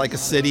a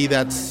city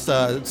that's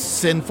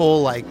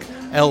sinful, like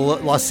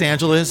Los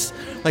Angeles,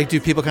 like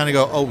do people kind of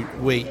go, oh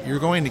wait, you're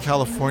going to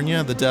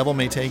California, the devil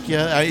may take you?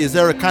 Is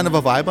there a kind of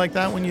a vibe like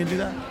that when you do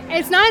that?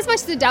 It's not as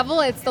much the devil,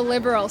 it's the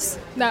liberals.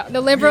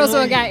 The liberals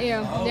really? Will get you.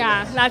 Oh.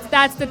 Yeah,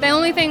 that's the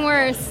only thing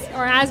worse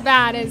or as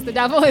bad as the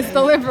devil is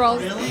the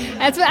liberals. Really?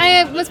 That's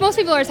what most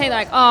people are saying. They're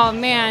like, oh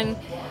man,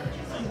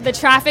 the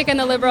traffic and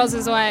the liberals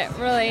is what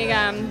really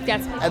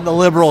gets me. And the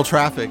liberal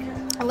traffic.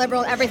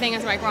 Everything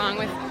is like wrong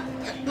with.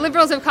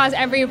 Liberals have caused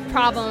every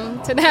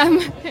problem to them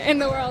in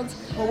the world.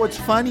 Well, what's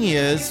funny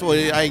is,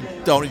 I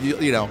don't,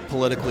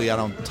 politically, I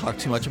don't talk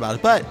too much about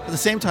it, but at the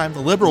same time, the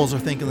liberals are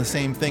thinking the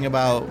same thing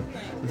about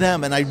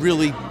them, and I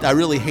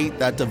really hate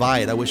that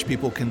divide. I wish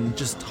people can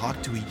just talk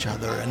to each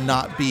other and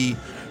not be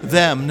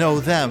them,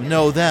 know them.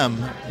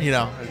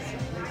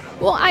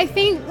 Well, I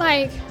think,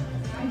 like,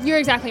 you're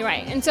exactly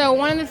right. And so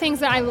one of the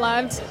things that I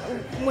loved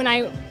when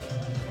I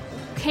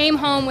came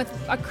home with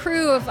a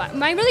crew of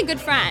my really good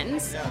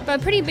friends, but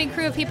a pretty big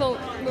crew of people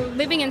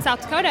living in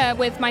South Dakota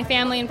with my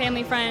family and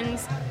family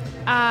friends.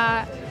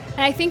 And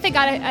I think they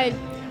got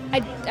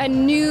a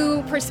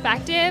new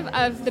perspective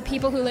of the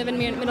people who live in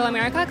Middle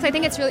America, because I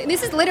think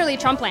this is literally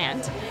Trump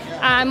land.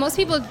 Most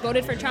people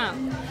voted for Trump.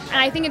 And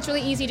I think it's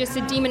really easy just to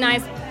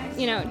demonize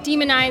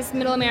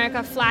Middle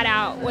America flat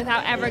out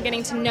without ever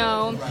getting to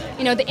know,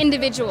 the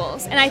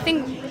individuals. And I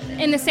think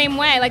in the same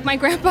way, like my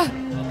grandpa,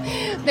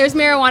 there's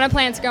marijuana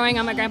plants growing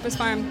on my grandpa's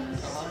farm.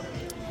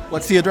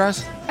 What's the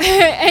address?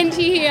 and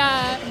he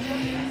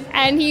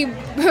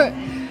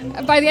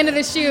by the end of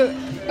the shoot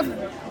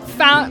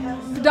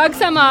dug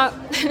some up,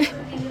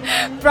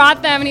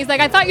 brought them, and he's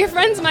like, I thought your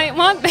friends might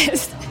want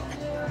this.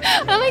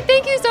 And I'm like,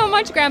 thank you so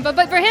much, Grandpa.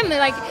 But for him, he's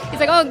like,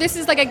 oh, this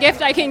is like a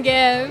gift I can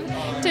give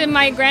to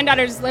my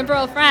granddaughter's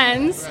liberal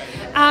friends.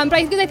 But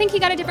I think he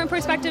got a different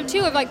perspective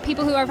too of like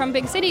people who are from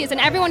big cities,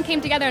 and everyone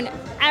came together and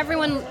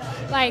everyone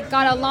like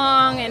got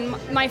along. And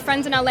my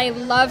friends in LA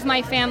love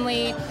my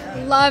family,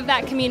 love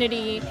that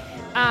community.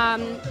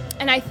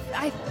 And I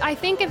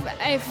think if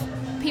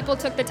people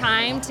took the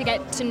time to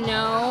get to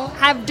know,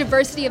 have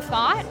diversity of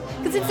thought,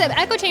 because it's an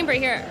echo chamber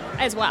here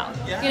as well.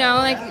 Yeah. You know,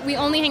 like we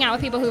only hang out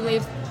with people who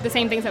believe the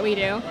same things that we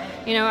do.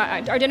 You know,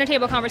 our dinner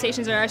table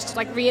conversations are just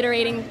like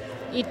reiterating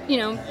what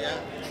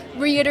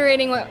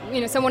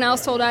someone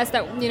else told us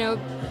that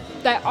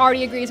that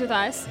already agrees with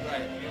us.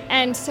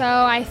 And so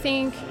I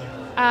think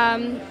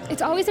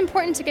it's always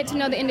important to get to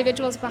know the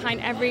individuals behind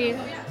every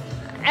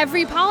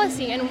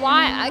policy and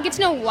why. Get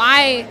to know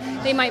why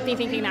they might be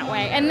thinking that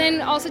way, and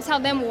then also tell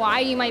them why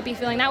you might be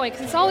feeling that way,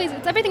 because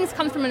everything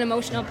comes from an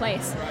emotional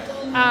place.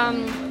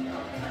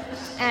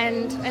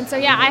 And so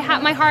yeah,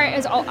 my heart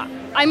is all.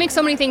 I make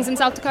so many things in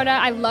South Dakota.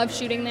 I love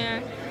shooting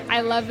there. I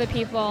love the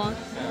people.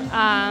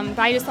 But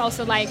I just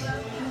also like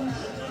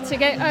to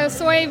get a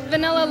soy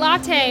vanilla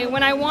latte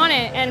when I want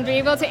it and be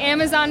able to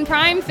Amazon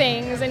Prime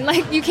things. And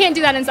like, you can't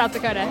do that in South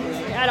Dakota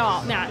at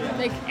all. No,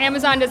 like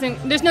Amazon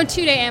there's no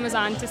 2-day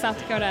Amazon to South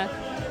Dakota.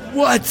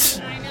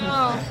 What? I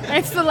know.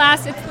 It's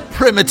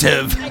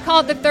primitive. I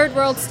call it the third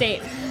world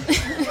state.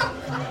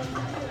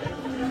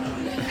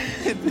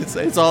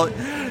 it's all,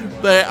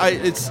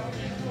 but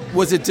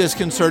was it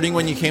disconcerting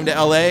when you came to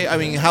LA? I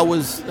mean, how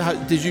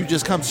did you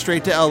just come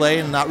straight to LA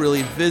and not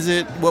really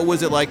visit? What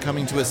was it like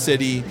coming to a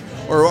city,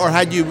 or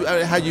had you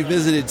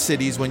visited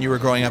cities when you were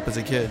growing up as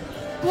a kid?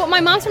 Well,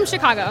 my mom's from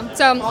Chicago,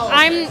 so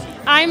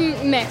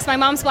I'm mixed. My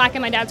mom's black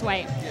and my dad's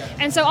white,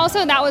 and so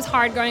also that was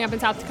hard growing up in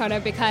South Dakota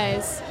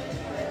because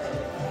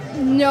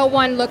no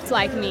one looked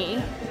like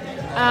me,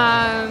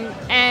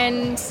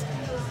 and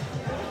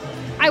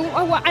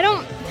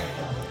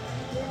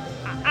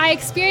I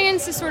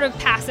experienced a sort of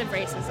passive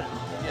racism,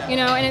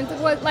 and it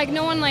was like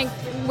no one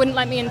wouldn't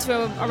let me into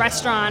a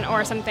restaurant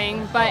or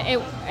something, but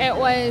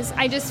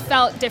I just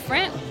felt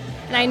different,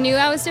 and I knew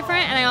I was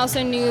different, and I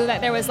also knew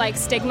that there was like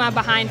stigma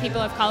behind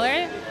people of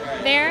color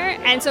there,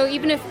 and so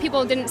even if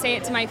people didn't say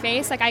it to my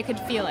face, like I could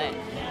feel it.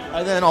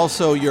 And then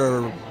also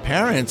your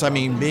parents, I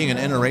mean, being an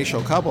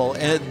interracial couple,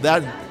 and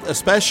that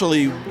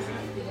especially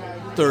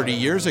 30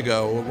 years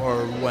ago,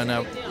 or when,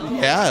 it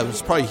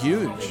was probably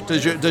huge.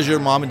 Does your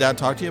mom and dad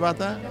talk to you about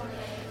that?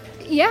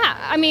 Yeah,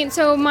 I mean,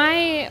 so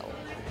my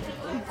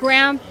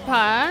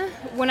grandpa,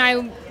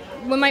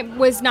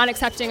 was not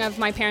accepting of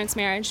my parents'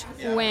 marriage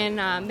when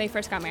they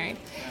first got married.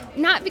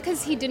 Not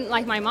because he didn't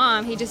like my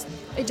mom, it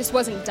just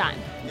wasn't done.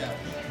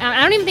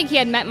 I don't even think he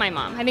had met my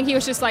mom. I think he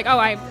was just like,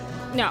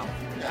 no,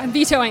 I'm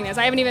vetoing this.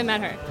 I haven't even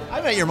met her.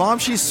 I met your mom.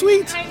 She's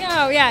sweet. I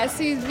know, yes,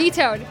 he's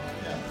vetoed.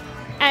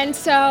 And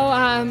so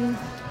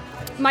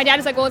my dad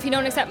is like, well, if you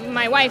don't accept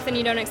my wife, then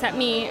you don't accept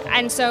me.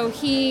 And so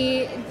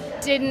he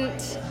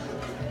didn't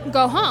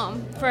go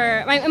home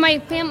for my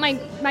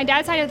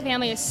dad's side of the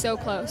family is so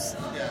close.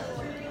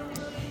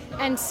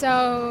 And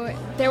so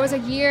there was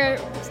almost 2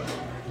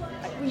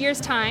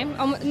 years time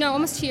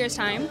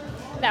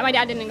that my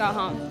dad didn't go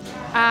home.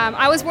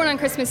 I was born on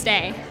Christmas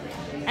Day,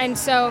 and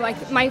so like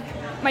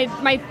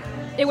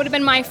it would have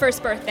been my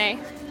first birthday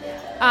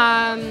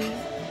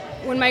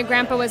when my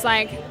grandpa was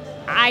like,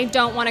 I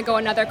don't want to go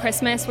another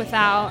Christmas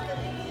without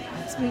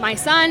my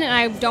son, and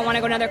I don't want to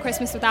go another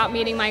Christmas without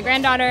meeting my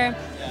granddaughter.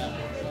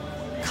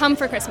 Come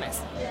for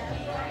Christmas.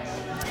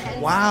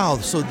 Wow,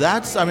 so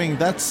that's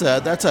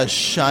a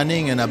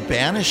shunning and a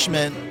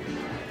banishment.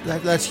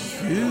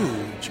 That's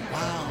huge.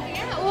 Wow.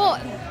 Yeah, well,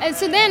 and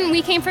so then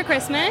we came for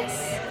Christmas.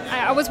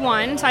 I was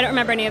 1, so I don't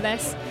remember any of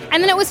this.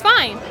 And then it was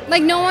fine.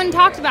 Like, no one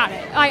talked about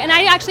it. And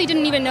I actually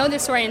didn't even know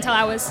this story until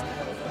I was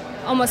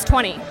almost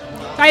 20.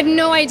 So I had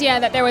no idea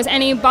that there was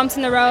any bumps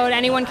in the road,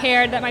 anyone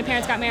cared that my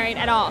parents got married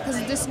at all,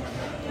 because just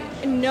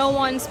no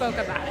one spoke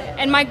about it.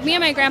 And me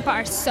and my grandpa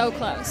are so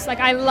close. Like,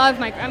 I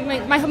love I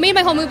made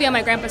my whole movie on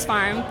my grandpa's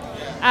farm.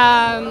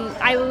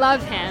 I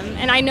love him,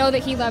 and I know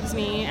that he loves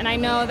me, and I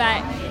know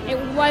that it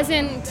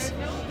wasn't.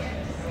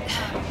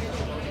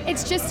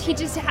 It's just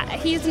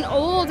he's an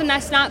old, and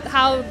that's not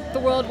how the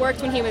world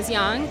worked when he was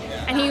young,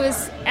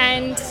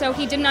 and so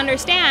he didn't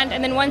understand.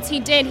 And then once he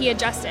did, he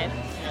adjusted.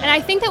 And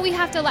I think that we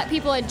have to let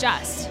people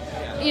adjust,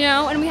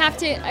 and we have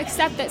to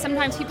accept that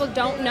sometimes people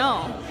don't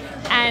know,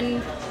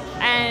 and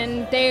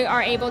they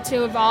are able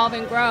to evolve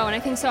and grow. And I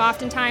think so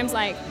oftentimes,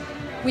 like,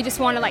 we just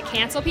want to like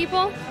cancel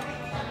people.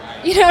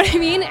 You know what I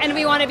mean? And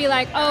we want to be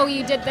like, oh,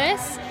 you did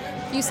this,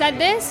 you said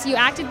this, you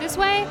acted this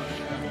way,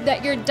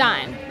 that you're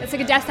done. It's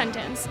like a death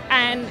sentence.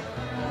 And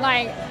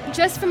like,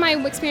 just from my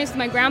experience with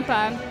my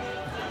grandpa,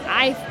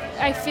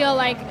 I feel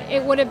like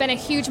it would have been a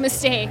huge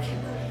mistake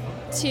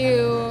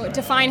to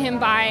define him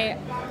by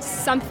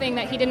something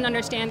that he didn't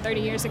understand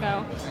 30 years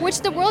ago,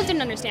 which the world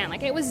didn't understand.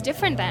 Like, it was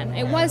different then.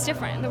 It was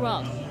different, the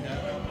world.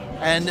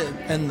 And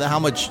how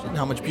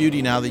much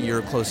beauty now that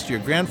you're close to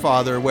your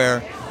grandfather,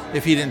 where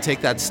if he didn't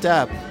take that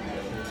step,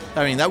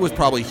 I mean, that was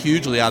probably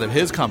hugely out of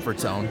his comfort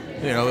zone.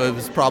 You know, it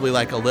was probably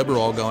like a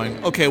liberal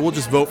going, okay, we'll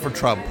just vote for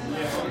Trump.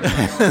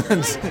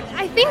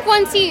 I think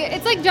once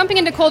it's like jumping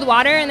into cold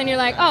water, and then you're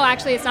like, oh,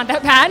 actually, it's not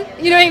that bad.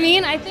 You know what I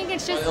mean? I think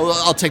it's just.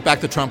 I'll take back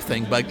the Trump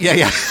thing, but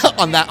yeah,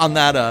 on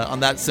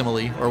that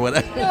simile or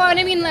whatever. You know, what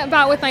I mean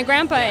about with my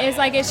grandpa is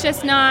like it's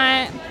just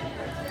not.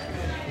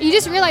 You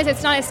just realize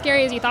it's not as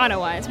scary as you thought it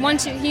was.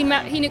 Once he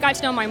got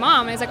to know my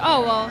mom, I was like,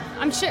 oh well,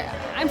 I'm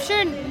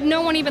sure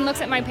no one even looks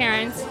at my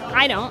parents.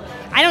 I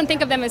don't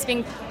think of them as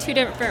being two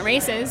different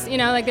races. You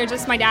know, like they're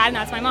just my dad and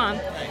that's my mom.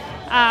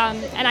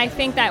 And I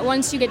think that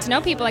once you get to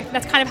know people, like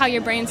that's kind of how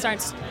your brain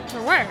starts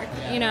to work,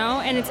 you know.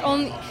 And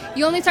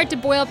you only start to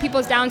boil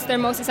people down to their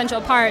most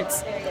essential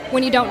parts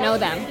when you don't know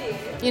them.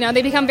 You know,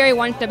 they become very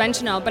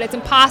one-dimensional, but it's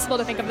impossible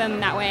to think of them in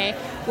that way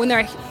when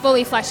they're a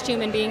fully fleshed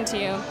human being to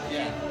you.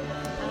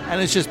 And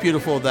it's just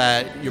beautiful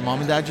that your mom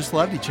and dad just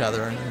loved each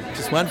other and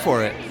just went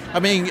for it. I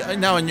mean,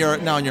 now on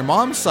your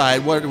mom's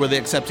side, what were they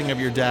accepting of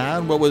your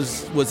dad? What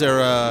was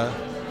there a?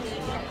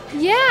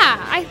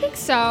 Yeah, I think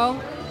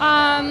so.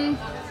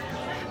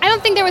 I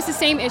don't think there was the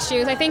same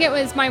issues. I think it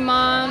was my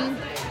mom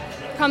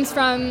comes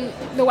from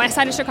the west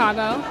side of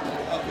Chicago,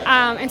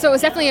 and so it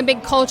was definitely a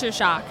big culture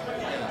shock.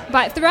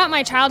 But throughout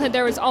my childhood,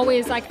 there was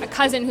always like a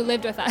cousin who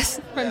lived with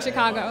us from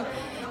Chicago,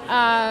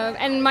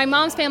 and my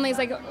mom's family is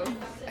like,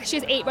 she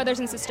has 8 brothers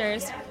and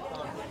sisters.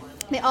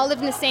 They all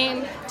lived in the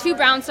same 2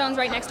 brownstones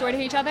right next door to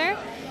each other,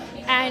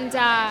 and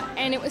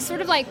it was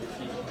sort of like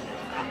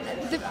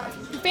the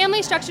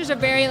family structures are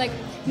very like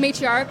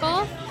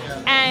matriarchal,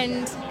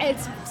 and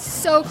it's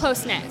so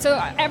close-knit. So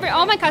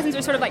all my cousins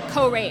are sort of like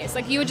co-raised.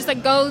 Like you would just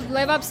like go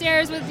live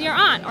upstairs with your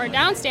aunt or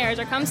downstairs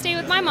or come stay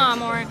with my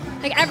mom, or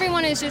like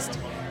everyone is just,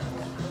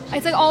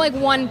 it's like all like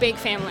one big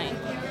family.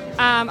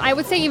 I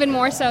would say even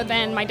more so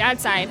than my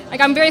dad's side. Like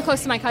I'm very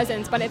close to my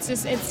cousins, but it's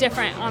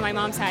different on my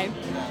mom's side.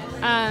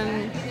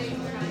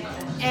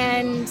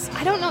 And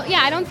I don't know,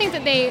 I don't think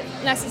that they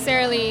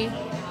necessarily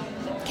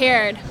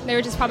cared. They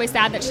were just probably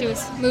sad that she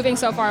was moving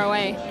so far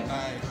away.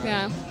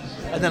 Yeah.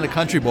 And then a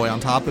country boy on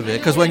top of it,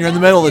 because when you're in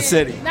the middle of the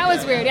city. That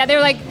was weird. Yeah, they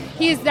were like,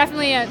 he's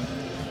definitely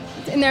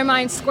in their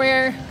mind,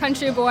 square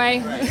country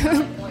boy,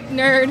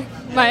 nerd,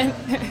 but.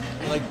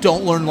 Like,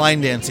 don't learn line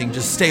dancing.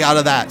 Just stay out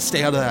of that.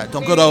 Stay out of that.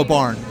 Don't go to a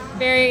barn.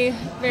 Very,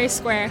 very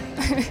square.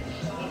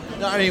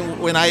 No, I mean,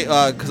 when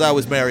because I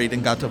was married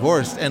and got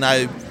divorced, and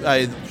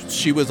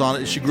she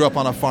grew up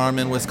on a farm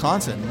in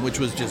Wisconsin, which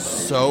was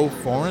just so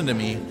foreign to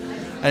me.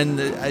 And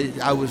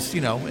I was,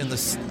 in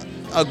the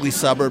ugly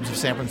suburbs of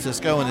San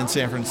Francisco and in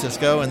San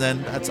Francisco, and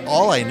then that's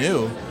all I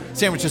knew.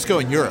 San Francisco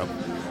and Europe.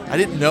 I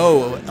didn't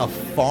know a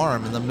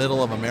farm in the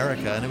middle of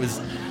America, and it was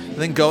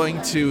then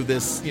going to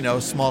this,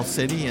 small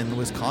city in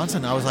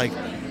Wisconsin. I was like,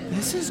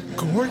 this is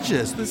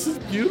gorgeous. This is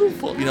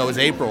beautiful. It was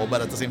April,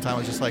 but at the same time, I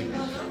was just like,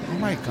 oh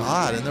my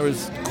God. And there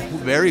was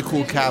very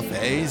cool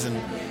cafes,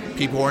 and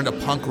people were into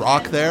punk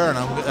rock there, and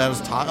I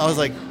was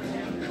like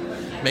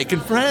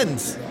making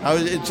friends.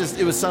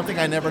 It was something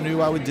I never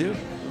knew I would do.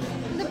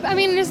 I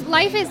mean,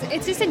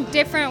 it's just a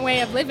different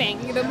way of living.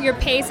 Your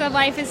pace of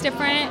life is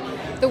different.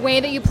 The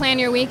way that you plan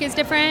your week is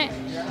different.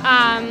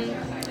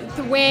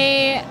 The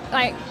way,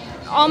 like,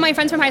 all my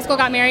friends from high school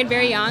got married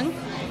very young.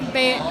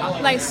 They,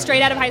 like,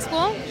 straight out of high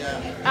school.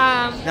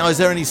 Now, is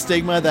there any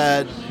stigma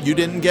that you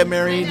didn't get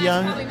married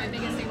young? That's probably my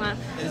biggest stigma.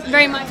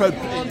 Very much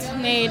an old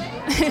maid.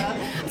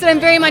 So I'm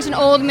very much an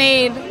old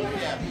maid.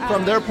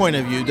 From their point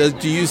of view,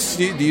 do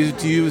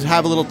you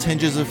have a little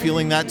tinges of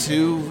feeling that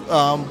too,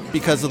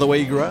 because of the way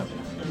you grew up?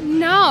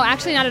 No,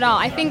 actually not at all.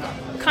 I think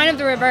kind of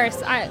the reverse.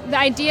 The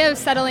idea of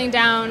settling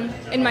down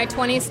in my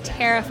 20s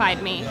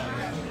terrified me.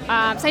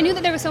 So I knew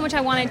that there was so much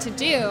I wanted to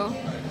do.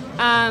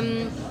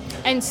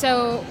 And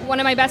so one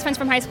of my best friends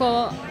from high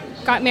school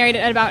got married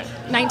at about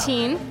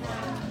 19.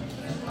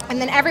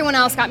 And then everyone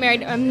else got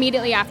married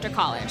immediately after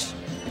college,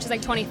 which is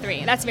like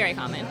 23. That's very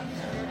common.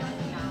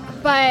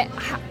 But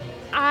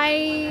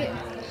I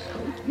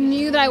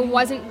knew that I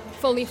wasn't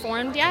fully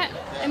formed yet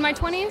in my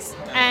 20s,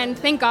 and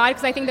thank God,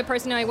 because I think the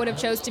person I would have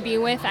chose to be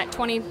with at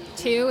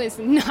 22 is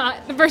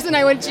not the person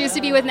I would choose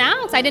to be with now,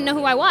 because I didn't know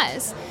who I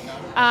was.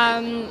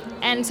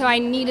 And so I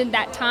needed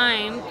that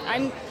time.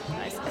 I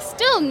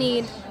still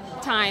need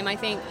time, I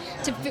think,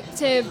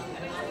 to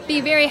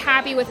be very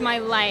happy with my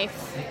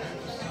life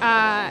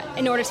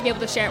in order to be able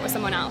to share it with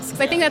someone else.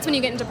 Because I think that's when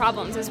you get into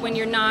problems, is when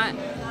you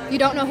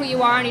don't know who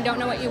you are and you don't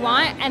know what you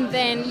want, and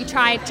then you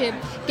try to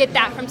get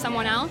that from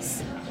someone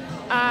else.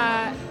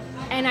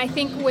 And I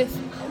think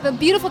the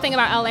beautiful thing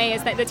about LA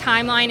is that the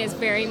timeline is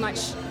very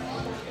much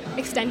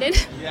extended.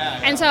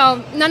 Yeah. And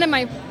so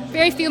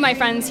very few of my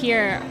friends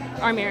here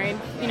are married,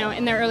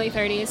 in their early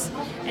 30s.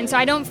 And so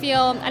I don't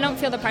feel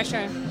the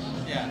pressure.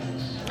 Yeah.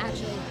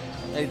 Actually.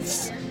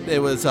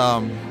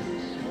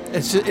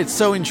 It's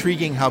so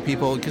intriguing how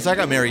people, because I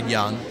got married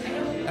young,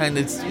 and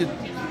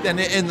and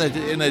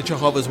in a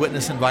Jehovah's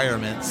Witness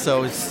environment.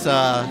 So it's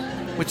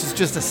which is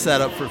just a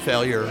setup for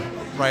failure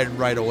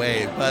right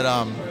away. But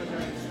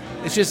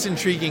it's just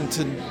intriguing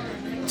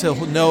to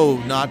know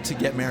not to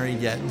get married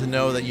yet, and to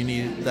know that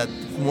that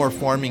more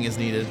forming is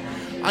needed.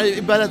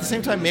 But at the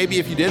same time, maybe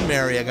if you did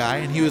marry a guy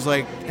and he was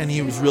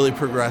really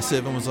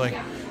progressive and was like,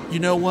 you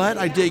know what,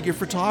 I dig your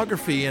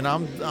photography and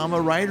I'm a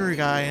writer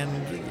guy,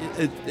 and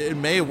it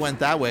may have went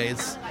that way.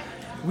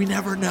 We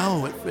never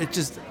know. It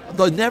just,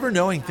 the never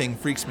knowing thing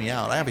freaks me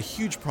out. I have a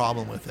huge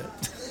problem with it.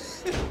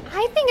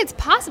 I think it's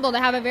possible to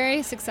have a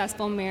very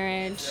successful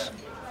marriage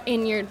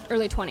in your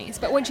early 20s.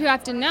 But what you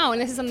have to know,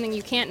 and this is something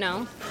you can't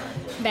know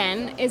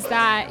then, is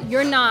that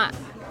you're not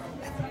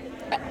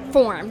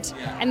formed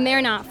and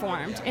they're not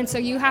formed. And so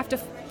you have to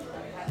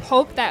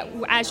hope that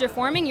as you're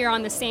forming, you're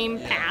on the same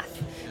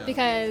path,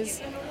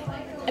 because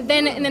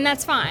then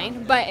that's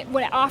fine. But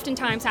what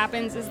oftentimes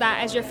happens is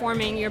that as you're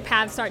forming, your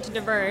paths start to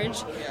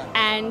diverge,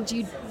 and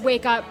you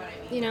wake up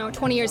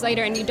 20 years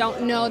later and you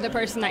don't know the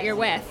person that you're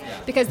with,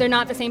 because they're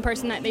not the same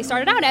person that they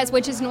started out as,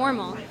 which is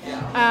normal.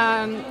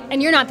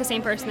 And you're not the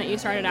same person that you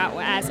started out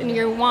as, and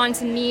your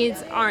wants and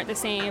needs aren't the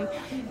same.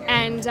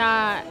 And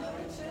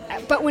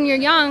but when you're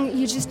young,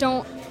 you just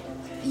don't.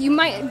 You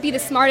might be the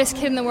smartest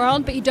kid in the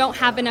world, but you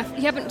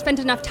haven't spent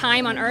enough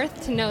time on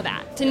Earth to know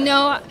that, to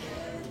know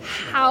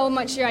how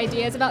much your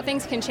ideas about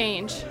things can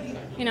change.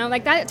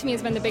 Like that to me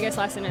has been the biggest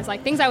lesson, is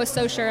like things I was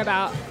so sure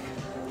about,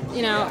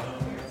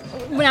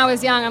 when I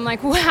was young, I'm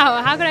like,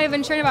 wow, how could I have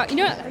been sure about,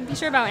 be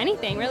sure about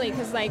anything really?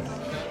 Because like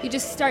you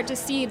just start to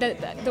see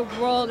that the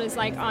world is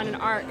like on an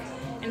arc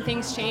and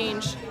things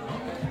change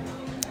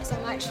so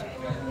much.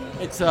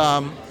 It's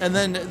and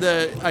then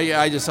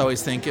I just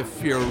always think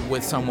if you're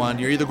with someone,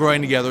 you're either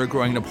growing together or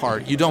growing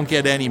apart. You don't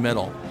get any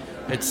middle.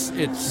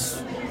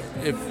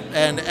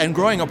 And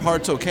growing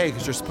apart's okay,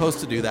 because you're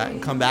supposed to do that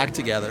and come back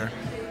together.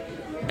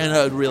 And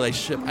a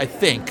relationship, I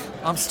think,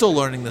 I'm still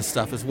learning this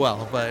stuff as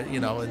well, but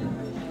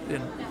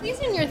at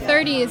least in your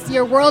 30s,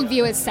 your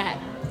worldview is set.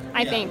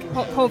 I think,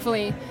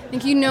 hopefully. I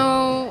think you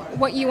know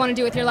what you want to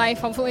do with your life.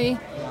 Hopefully,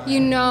 you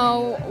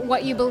know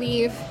what you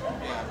believe.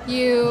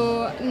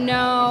 You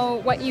know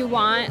what you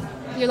want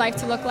your life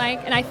to look like.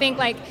 And I think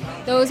like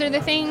those are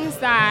the things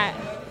that,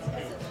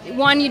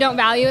 one, you don't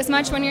value as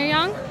much when you're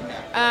young,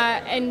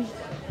 and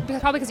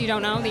probably because you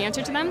don't know the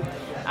answer to them.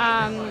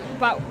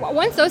 But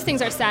once those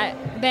things are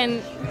set,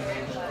 then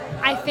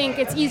I think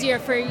it's easier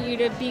for you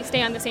to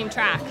stay on the same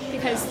track,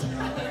 because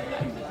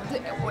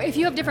if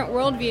you have different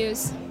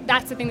worldviews,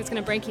 that's the thing that's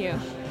going to break you,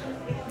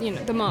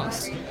 the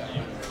most.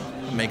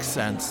 Makes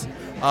sense.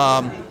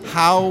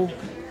 How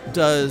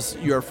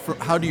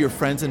do your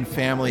friends and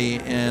family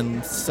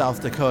in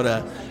South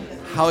Dakota,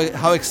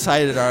 how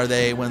excited are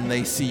they when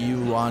they see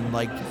you on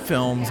like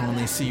films, when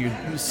they see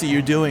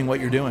you doing what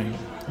you're doing?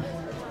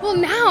 Well,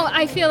 now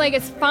I feel like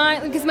it's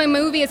fine because my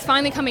movie is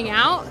finally coming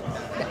out.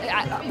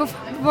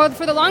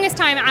 For the longest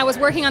time, I was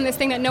working on this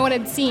thing that no one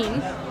had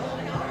seen.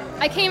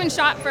 I came and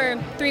shot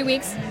for 3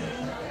 weeks,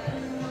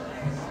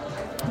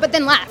 but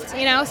then left,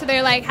 so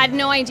they're like, had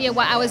no idea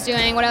what I was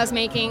doing, what I was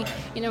making.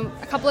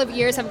 A couple of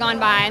years have gone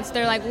by, and so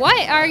they're like,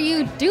 what are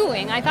you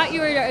doing? I thought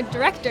you were a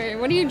director.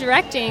 What are you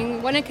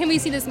directing? When can we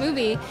see this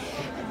movie?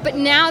 But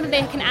now that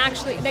they can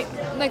actually,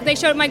 they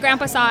showed my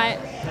grandpa saw it,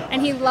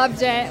 and he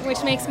loved it,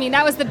 which makes me,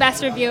 that was the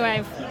best review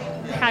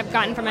I've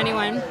gotten from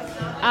anyone.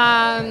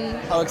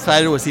 How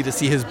excited was he to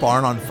see his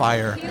barn on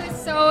fire? He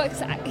was so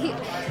excited.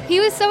 He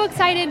was so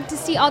excited to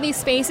see all these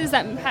spaces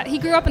that he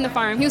grew up on the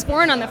farm. He was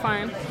born on the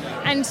farm.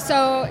 And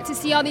so to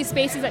see all these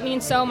spaces that mean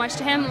so much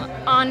to him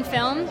on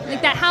film,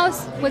 like that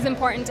house was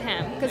important to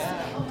him because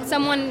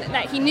someone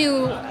that he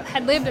knew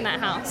had lived in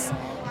that house.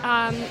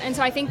 And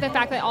so I think the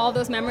fact that all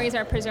those memories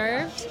are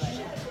preserved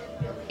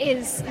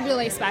is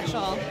really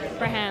special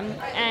for him.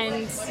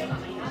 And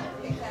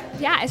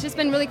yeah, it's just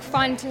been really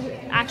fun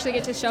to actually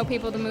get to show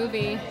people the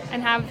movie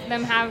and have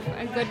them have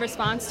a good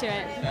response to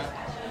it.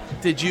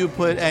 Did you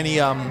put any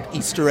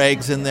Easter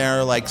eggs in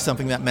there, like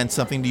something that meant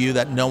something to you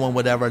that no one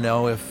would ever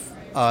know if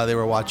they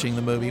were watching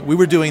the movie? We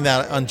were doing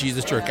that on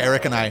Jesus Jerk.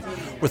 Eric and I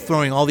were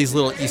throwing all these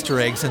little Easter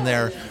eggs in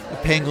there,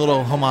 paying a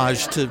little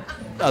homage to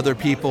other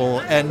people,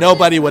 and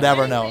nobody would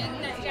ever know.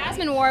 That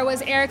Jasmine wore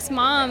was Eric's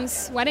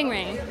mom's wedding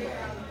ring,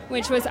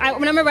 which was, I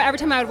remember every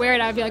time I would wear it,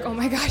 I would be like, oh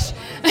my gosh.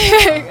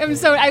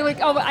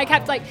 I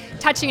kept like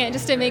touching it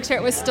just to make sure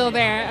it was still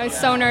there. I was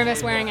so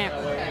nervous wearing it.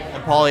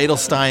 And Paul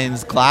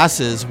Edelstein's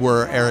glasses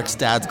were Eric's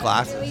dad's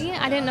glasses. Really?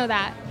 I didn't know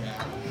that.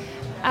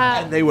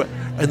 And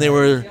they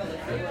were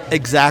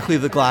exactly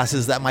the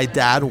glasses that my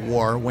dad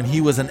wore when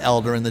he was an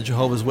elder in the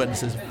Jehovah's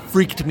Witnesses.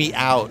 Freaked me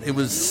out. It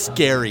was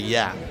scary,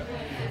 yeah.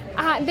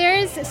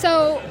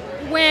 So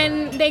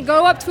when they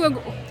go up to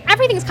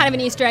everything's kind of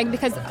an Easter egg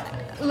because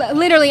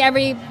literally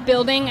every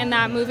building in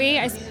that movie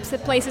is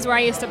places where I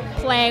used to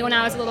play when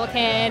I was a little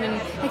kid,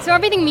 and so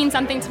everything means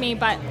something to me.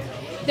 But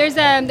there's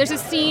a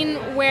scene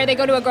where they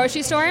go to a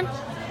grocery store,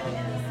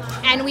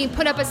 and we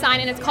put up a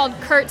sign, and it's called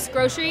Kurt's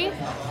Grocery,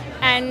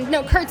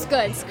 Kurt's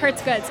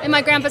Goods, and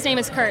my grandpa's name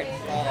is Kurt,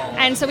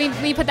 and so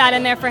we put that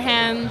in there for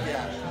him.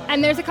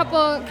 And there's a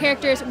couple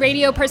characters,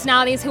 radio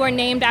personalities, who are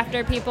named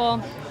after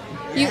people.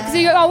 So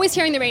you're always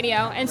hearing the radio,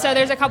 and so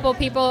there's a couple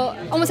people.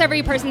 Almost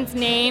every person's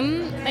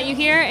name that you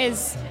hear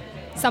is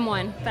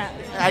someone that.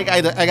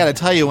 I got to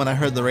tell you, when I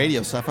heard the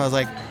radio stuff, I was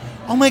like,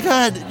 oh my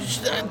God,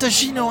 does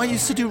she know I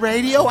used to do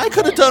radio? I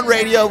could have done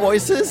radio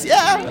voices.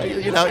 Yeah,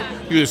 you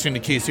listen to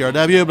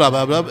KCRW, blah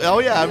blah blah. Oh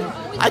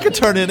yeah, I could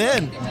turn it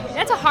in.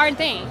 That's a hard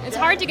thing. It's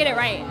hard to get it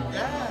right.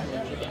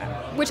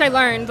 Which I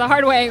learned the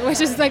hard way,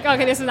 which is like,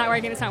 okay, this is not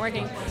working. It's not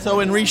working. So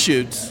in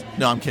reshoots,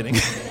 no, I'm kidding.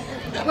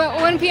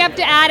 Well, when we have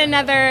to add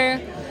another,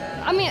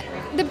 I mean,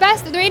 the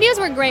radios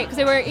were great because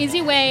they were an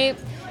easy way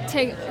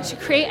to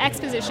create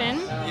exposition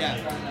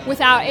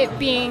without it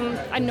being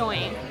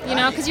annoying,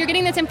 because you're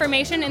getting this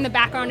information in the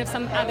background of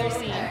some other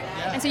scene.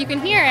 And so you can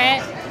hear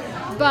it,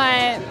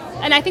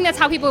 and I think that's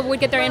how people would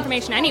get their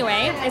information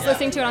anyway, is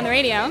listening to it on the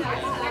radio.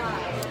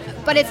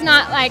 But it's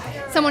not like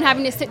someone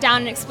having to sit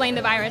down and explain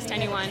the virus to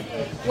anyone,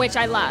 which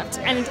I loved.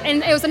 And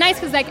it was nice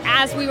because, like,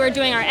 as we were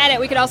doing our edit,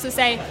 we could also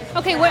say,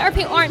 okay, what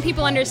aren't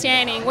people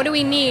understanding? What do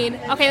we need?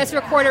 Okay, let's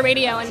record a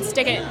radio and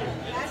stick it.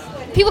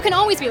 People can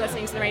always be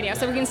listening to the radio,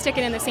 so we can stick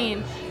it in the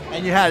scene.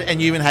 And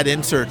you even had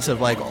inserts of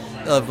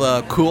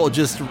cool,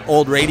 just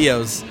old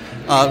radios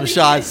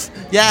shots.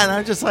 Yeah, and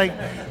I'm just like,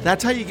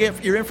 that's how you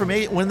get your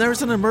information. When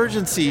there's an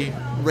emergency,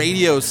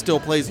 radio still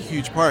plays a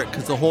huge part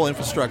because the whole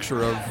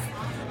infrastructure of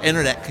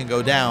internet can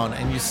go down,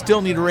 and you still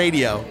need a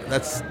radio.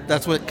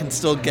 That's what can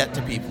still get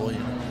to people.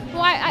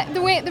 Well,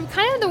 the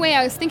way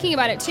I was thinking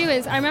about it too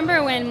is, I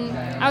remember when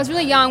I was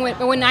really young, when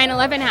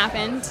 9/11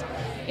 happened.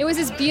 It was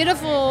this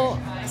beautiful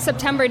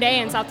September day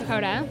in South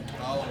Dakota,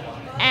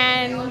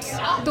 and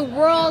the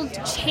world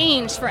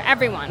changed for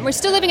everyone. We're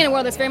still living in a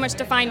world that's very much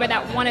defined by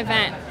that one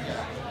event.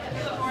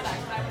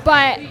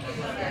 But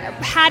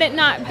had it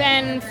not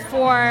been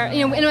for,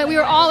 we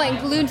were all like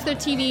glued to the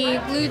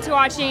TV, glued to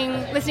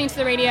listening to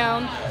the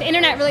radio. The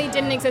internet really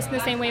didn't exist in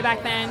the same way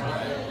back then.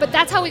 But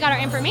that's how we got our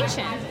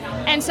information.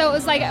 And so it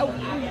was like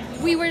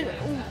we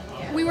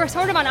were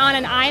sort of on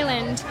an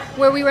island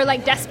where we were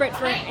like desperate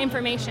for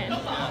information.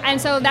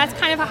 And so that's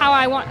kind of how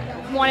I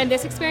wanted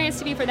this experience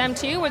to be for them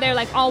too, where they're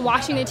like all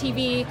watching the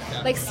TV,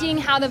 like seeing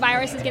how the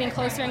virus is getting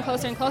closer and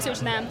closer and closer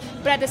to them.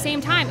 But at the same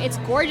time, it's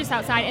gorgeous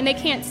outside and they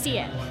can't see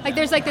it. Like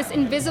there's like this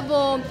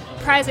invisible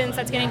presence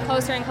that's getting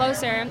closer and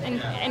closer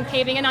and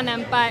caving in on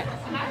them. But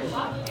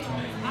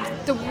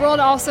the world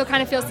also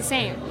kind of feels the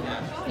same,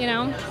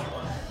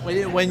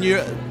 When you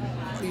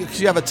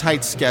have a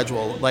tight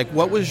schedule, like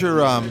what was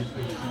your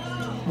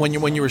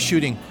when you were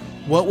shooting,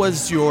 what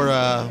was your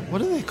what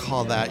do they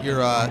call that?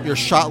 Your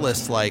shot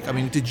list like? I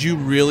mean, did you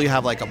really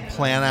have like a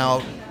plan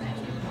out,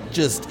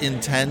 just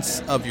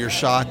intense of your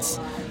shots,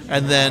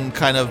 and then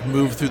kind of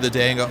move through the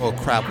day and go, oh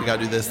crap, we got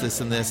to do this,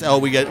 and this. Oh,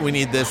 we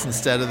need this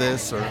instead of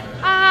this, or?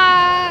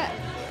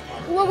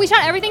 Well, we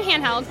shot everything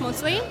handheld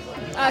mostly,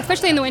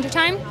 especially in the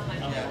wintertime.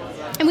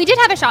 And we did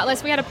have a shot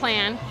list. We had a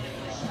plan,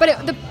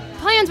 but the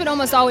plans would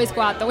almost always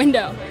go out the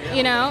window,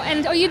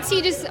 And you'd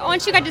see, just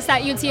once you got to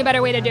set, you'd see a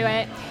better way to do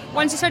it.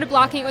 Once you started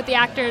blocking it with the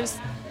actors,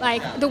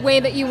 like the way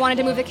that you wanted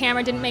to move the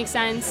camera didn't make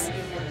sense.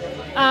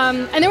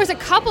 And there was a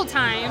couple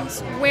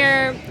times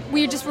where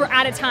we just were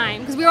out of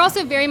time because we were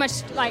also very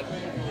much like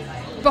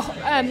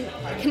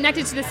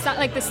connected to the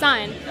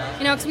sun,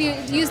 because we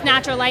used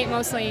natural light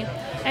mostly.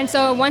 And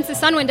so once the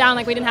sun went down,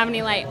 like we didn't have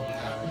any light.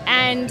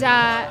 And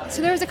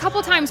so there was a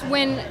couple times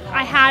when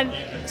I had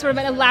sort of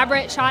an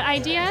elaborate shot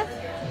idea,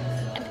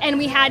 and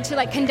we had to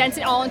like condense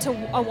it all into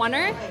a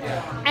oneer.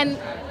 And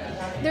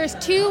there's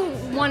two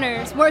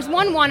oneers. There's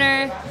one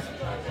oneer,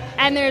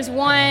 and there's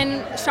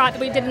one shot that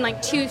we did in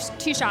like two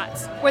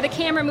shots where the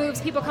camera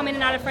moves, people come in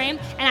and out of frame,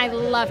 and I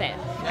love it.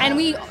 And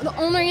the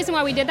only reason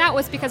why we did that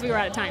was because we were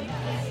out of time.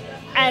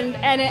 And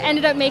it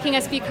ended up making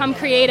us become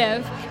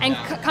creative and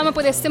come up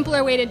with a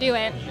simpler way to do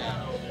it.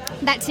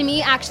 That to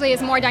me actually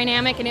is more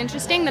dynamic and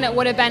interesting than it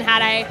would have been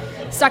had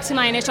I stuck to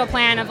my initial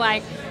plan of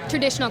like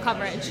traditional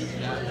coverage.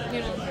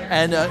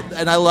 And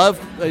I love,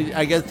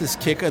 I get this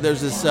kick.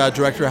 There's this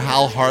director,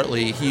 Hal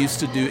Hartley. His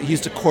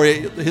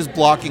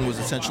blocking was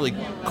essentially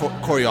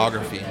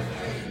choreography,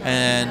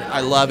 and I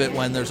love it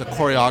when there's a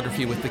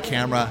choreography with the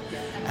camera,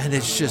 and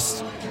it's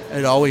just,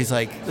 it always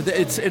like,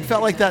 it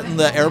felt like that in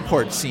the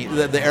airport scene,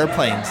 the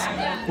airplanes,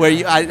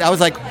 where I was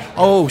like,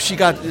 oh, she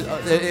got.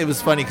 It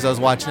was funny because I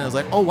was watching it. I was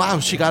like, oh wow,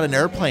 she got an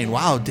airplane.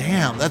 Wow,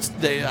 damn,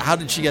 how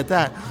did she get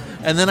that?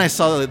 And then I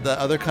saw the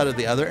other cut of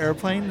the other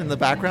airplane in the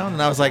background,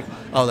 and I was like,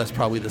 "Oh, that's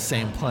probably the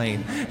same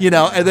plane,"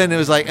 And then it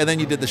was like, and then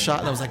you did the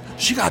shot, and I was like,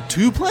 "She got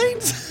two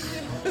planes?"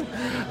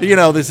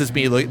 This is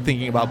me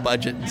thinking about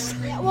budgets.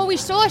 Well, we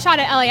stole a shot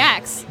at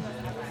LAX.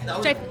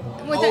 You did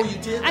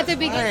at the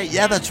beginning. Right.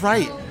 Yeah, that's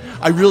right.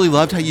 I really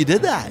loved how you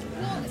did that.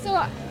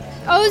 So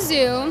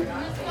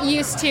Ozu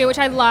used to, which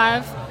I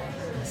love.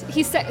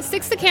 He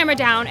sticks the camera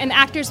down, and the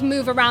actors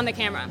move around the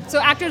camera. So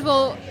actors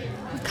will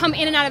come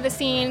in and out of the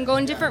scene, go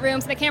in different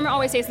rooms, and the camera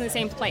always stays in the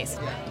same place.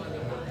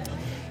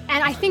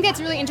 And I think that's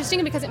really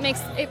interesting because it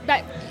makes it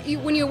that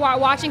when you are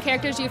watching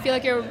characters, you feel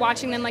like you're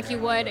watching them like you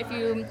would if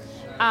you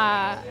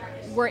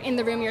were in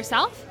the room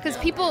yourself, because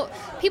people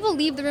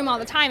leave the room all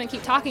the time and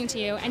keep talking to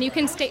you, and you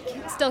can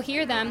still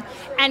hear them,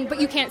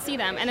 but you can't see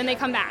them, and then they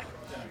come back.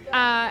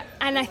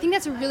 And I think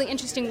that's a really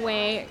interesting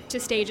way to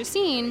stage a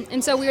scene.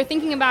 And so we were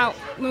thinking about,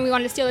 when we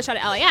wanted to steal a shot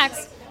at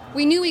LAX,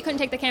 we knew we couldn't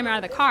take the camera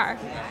out of the car.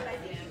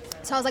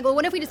 So I was like, well,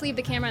 what if we just leave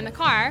the camera in the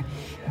car,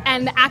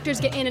 and the actors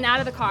get in and out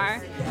of the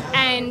car,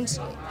 and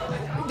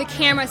the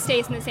camera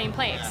stays in the same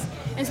place?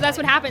 And so that's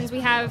what happens. We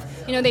have,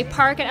 they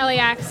park at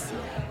LAX,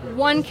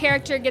 one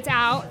character gets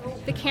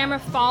out, the camera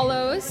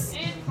follows,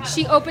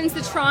 she opens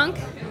the trunk,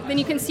 then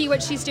you can see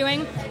what she's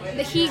doing.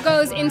 He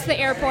goes into the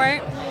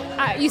airport,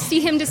 you see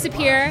him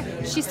disappear,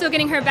 she's still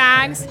getting her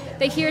bags,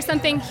 they hear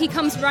something, he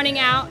comes running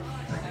out,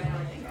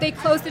 they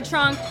close the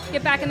trunk,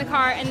 get back in the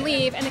car, and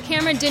leave, and the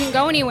camera didn't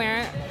go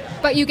anywhere,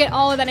 but you get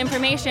all of that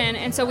information,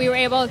 and so we were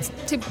able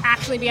to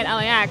actually be at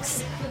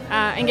LAX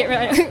and get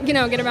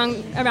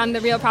around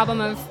the real problem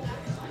of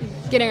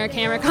getting our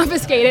camera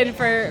confiscated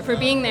for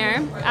being there.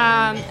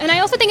 And I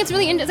also think it's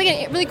like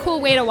a really cool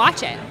way to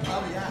watch it.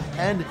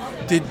 And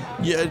did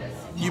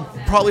you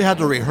probably had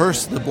to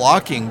rehearse the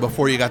blocking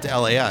before you got to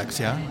LAX,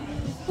 yeah?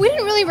 We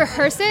didn't really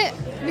rehearse it,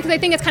 because I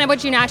think it's kind of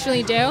what you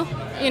naturally do,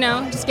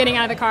 just getting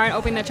out of the car and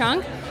opening the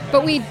trunk.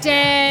 But we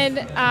did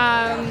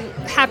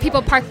have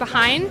people park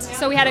behind.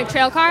 So we had a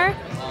trail car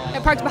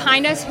that parked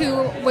behind us who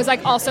was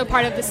like also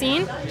part of the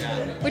scene,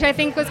 which I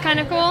think was kind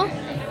of cool.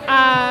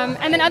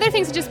 And then other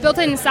things just built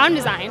in sound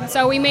design.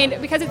 So we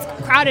made, because it's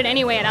crowded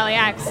anyway at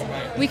LAX,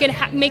 we could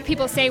make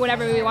people say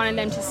whatever we wanted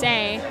them to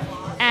say.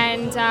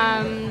 And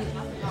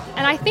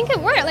I think it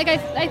worked. Like I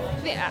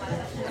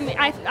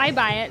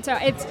buy it. So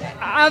it's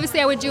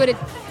obviously I would do it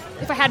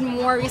if I had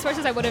more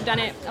resources. I would have done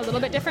it a little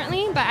bit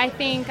differently. But I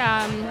think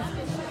that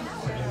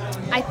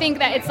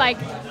it's like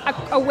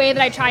a way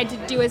that I tried to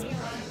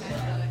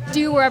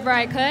do wherever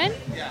I could.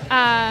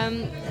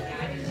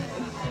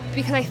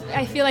 Because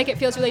I feel like it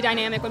feels really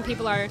dynamic when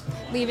people are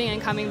leaving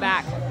and coming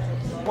back.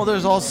 Well,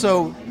 there's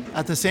also,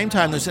 at the same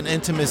time, there's an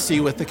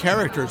intimacy with the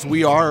characters.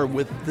 We are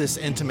with this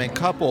intimate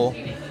couple.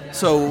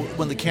 So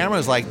when the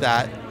camera's like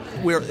that,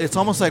 it's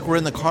almost like we're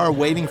in the car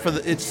waiting for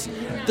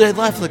they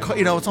left the car,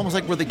 it's almost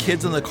like we're the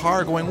kids in the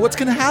car going, what's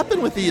going to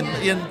happen with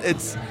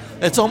it's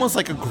almost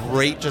like a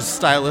great just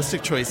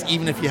stylistic choice,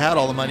 even if you had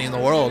all the money in the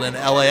world and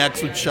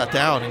LAX would shut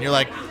down and you're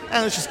like,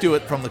 let's just do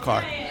it from the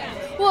car.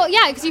 Well,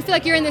 yeah, because you feel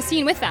like you're in the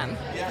scene with them,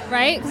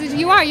 right? Because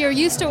you're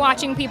used to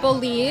watching people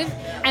leave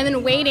and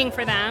then waiting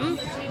for them,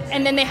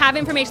 and then they have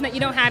information that you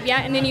don't have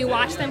yet, and then you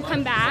watch them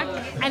come back,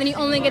 and then you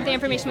only get the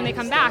information when they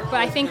come back.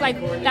 But I think like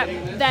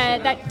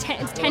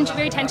it's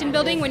very tension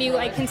building when you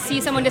like can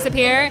see someone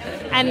disappear,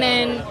 and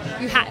then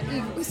you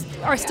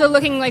are still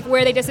looking like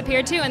where they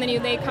disappeared to, and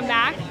then they come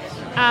back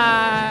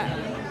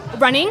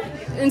running,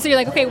 and so you're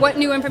like, okay, what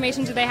new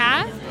information do they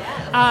have?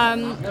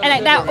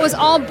 That was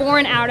all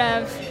born out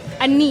of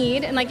a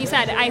need, and like you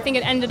said, I think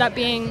it ended up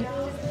being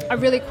a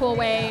really cool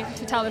way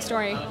to tell the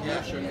story.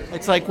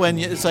 It's like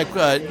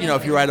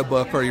if you write a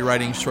book or you're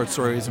writing short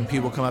stories and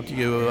people come up to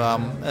you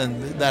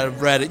and that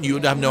have read it, you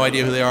have no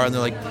idea who they are, and they're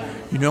like,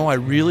 I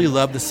really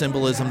love the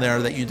symbolism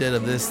there that you did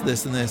of this,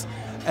 this, and this,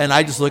 and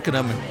I just look at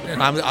them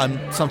and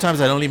I'm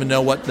sometimes I don't even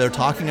know what they're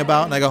talking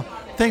about, and I go,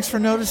 thanks for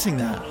noticing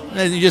that,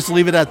 and you just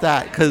leave it at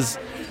that, because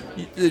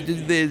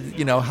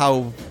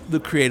how the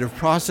creative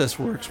process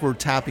works. We're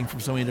tapping from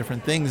so many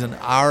different things, and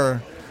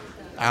our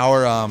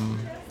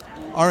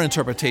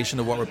interpretation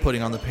of what we're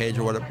putting on the page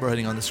or what we're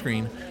putting on the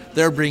screen,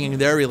 they're bringing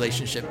their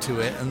relationship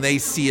to it, and they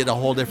see it a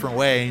whole different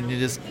way, and you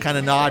just kind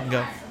of nod and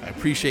go, I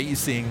appreciate you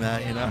seeing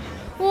that,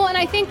 Well, and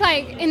I think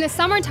like in the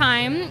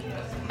summertime,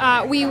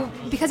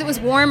 because it was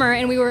warmer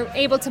and we were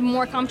able to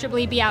more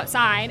comfortably be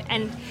outside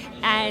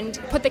and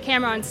put the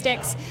camera on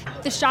sticks,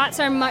 the shots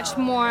are much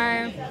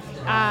more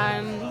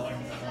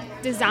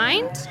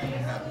designed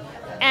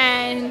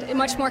and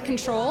much more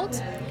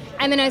controlled.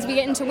 And then as we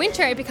get into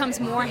winter, it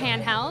becomes more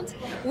handheld,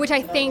 which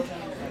I think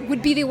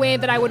would be the way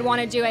that I would want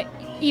to do it,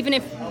 even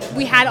if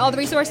we had all the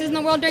resources in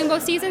the world during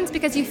both seasons,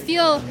 because you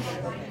feel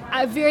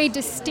a very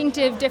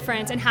distinctive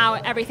difference in how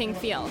everything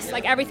feels.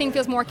 Like everything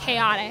feels more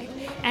chaotic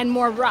and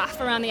more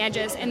rough around the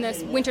edges in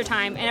this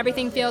wintertime, and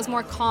everything feels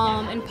more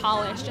calm and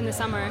polished in the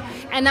summer.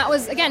 And that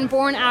was, again,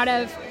 born out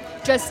of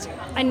just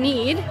a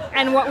need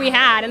and what we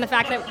had, and the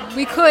fact that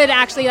we could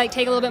actually like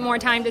take a little bit more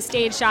time to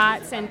stage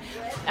shots and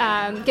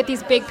get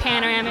these big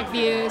panoramic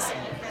views.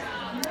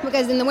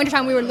 Because in the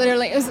wintertime it was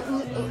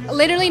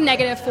literally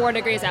 -4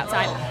 degrees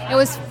outside. It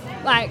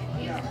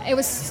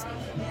was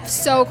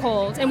so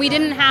cold, and we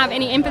didn't have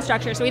any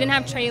infrastructure, so we didn't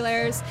have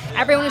trailers.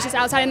 Everyone was just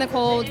outside in the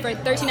cold for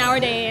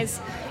 13-hour days.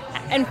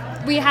 And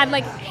we had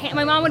my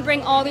mom would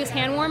bring all these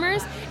hand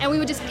warmers, and we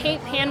would just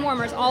tape hand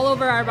warmers all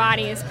over our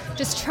bodies,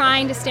 just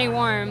trying to stay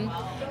warm.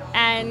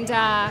 And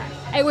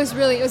it was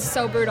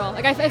so brutal.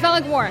 Like I felt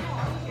like war.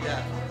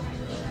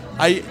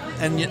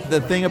 And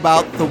the thing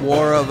about the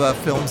war of a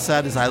film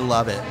set is I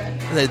love it.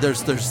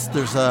 There's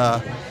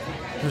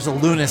a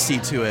lunacy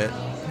to it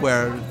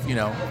where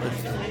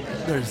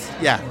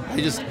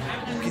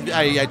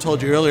I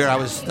told you earlier I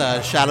was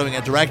shadowing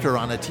a director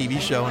on a TV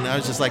show, and I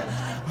was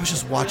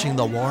just watching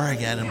the war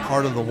again and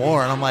part of the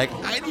war, and I'm like,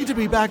 I need to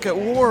be back at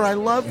war. I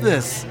love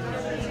this.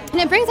 And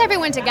it brings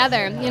everyone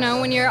together,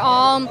 when you're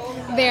all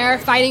there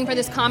fighting for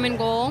this common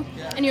goal,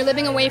 and you're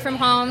living away from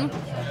home.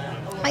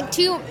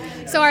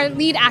 So our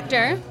lead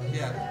actor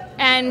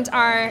and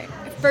our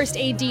first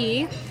AD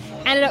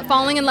ended up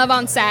falling in love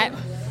on set,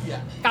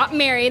 got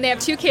married. They have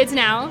 2 kids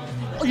now.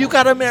 Oh, you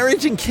got a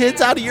marriage and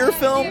kids out of your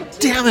film?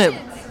 Damn it.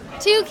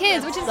 2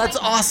 kids, that's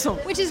awesome.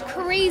 Which is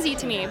crazy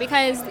to me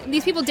because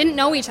these people didn't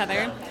know each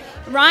other.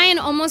 Ryan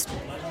was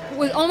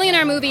only in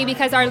our movie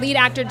because our lead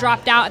actor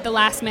dropped out at the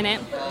last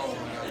minute.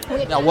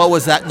 Now, what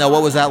was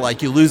that?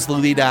 Like? You lose the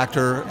lead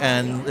actor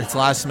and it's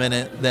last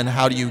minute. Then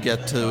how do you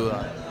get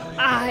to?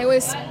 It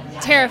was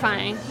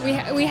terrifying.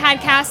 We had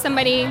cast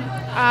somebody,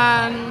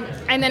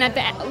 and then at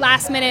the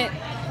last minute,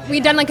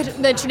 we'd done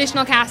the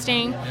traditional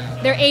casting.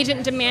 Their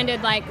agent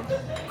demanded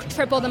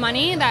triple the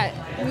money that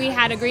we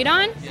had agreed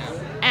on,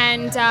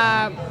 and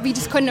we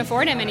just couldn't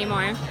afford him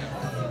anymore.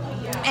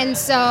 And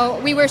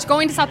so we were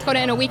going to South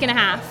Dakota in a week and a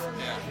half,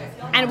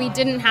 and we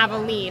didn't have a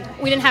lead.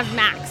 We didn't have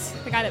Max,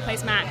 the guy that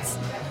plays Max.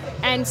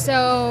 And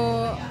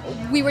so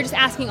we were just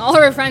asking all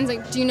of our friends,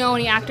 do you know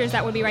any actors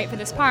that would be right for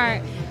this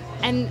part?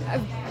 And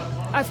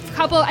a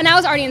couple, and I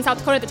was already in South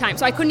Dakota at the time,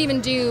 so I couldn't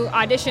even do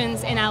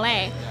auditions in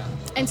LA.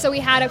 And so we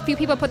had a few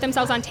people put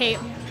themselves on tape.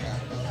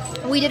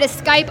 We did a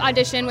Skype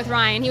audition with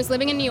Ryan. He was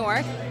living in New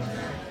York,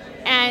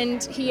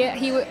 and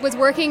he was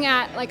working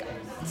at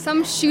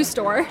some shoe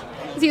store.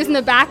 He was in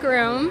the back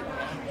room,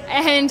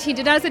 and he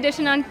did his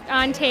audition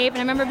on tape. And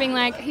I remember being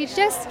like, he's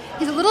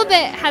a little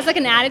bit, has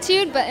an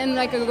attitude, but in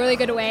a really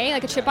good way,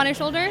 like a chip on his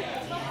shoulder,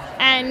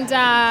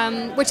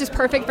 and which is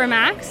perfect for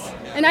Max.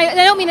 And I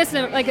don't mean this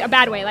in a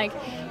bad way.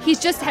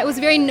 It was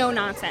very no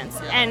nonsense,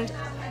 and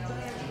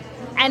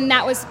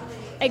that was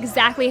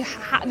exactly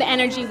the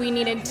energy we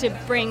needed to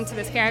bring to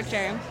this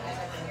character.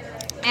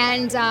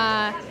 And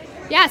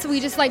so we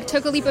just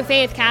took a leap of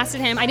faith,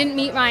 casted him. I didn't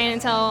meet Ryan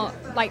until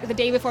the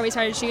day before we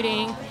started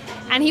shooting,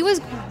 and he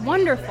was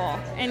wonderful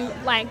and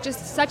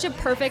just such a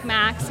perfect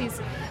Max. He's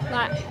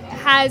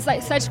has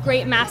such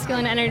great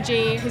masculine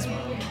energy. He's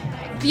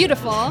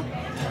beautiful.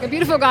 A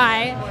beautiful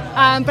guy,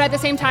 but at the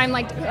same time,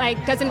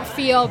 doesn't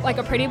feel like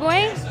a pretty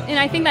boy. And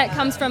I think that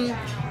comes from,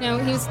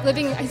 he's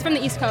from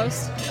the East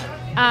Coast,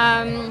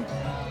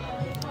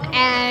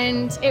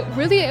 and it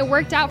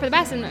worked out for the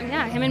best. And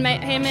him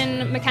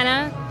and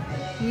McKenna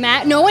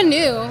met. No one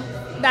knew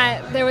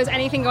that there was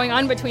anything going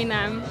on between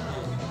them,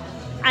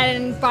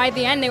 and by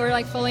the end, they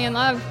were fully in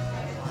love.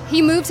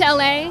 He moved to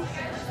LA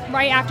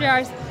right after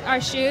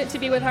our shoot to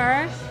be with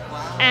her,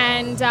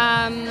 and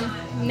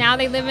now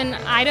they live in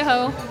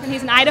Idaho, and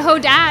he's an Idaho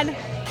dad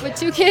with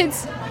 2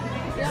 kids.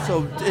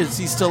 So is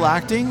he still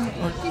acting?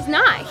 He's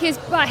not. His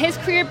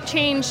career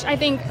changed, I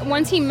think,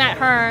 once he met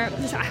her.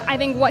 I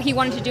think what he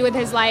wanted to do with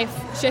his life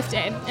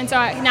shifted. And so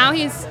now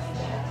he's,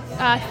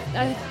 I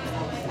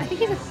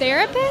think he's a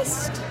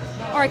therapist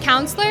or a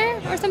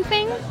counselor or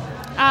something.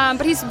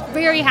 But he's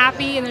very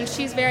happy, and then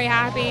she's very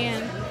happy,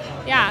 and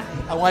yeah.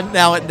 I want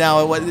now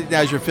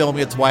as your film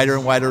gets wider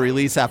and wider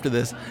release after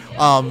this,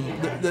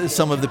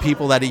 some of the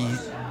people that he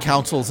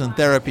counsels in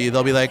therapy,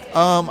 they'll be like,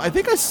 I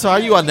think I saw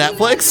you on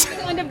Netflix.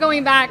 He'll end up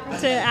going back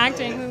to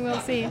acting. We'll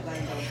see.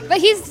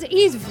 But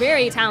he's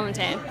very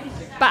talented.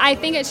 But I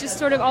think it just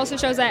sort of also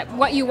shows that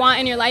what you want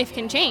in your life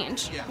can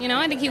change.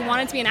 I think he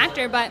wanted to be an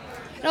actor, but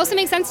it also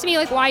makes sense to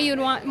me why you'd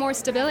want more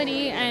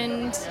stability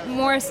and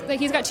more.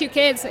 He's got 2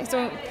 kids,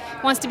 so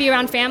wants to be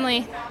around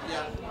family.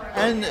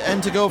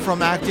 And to go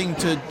from acting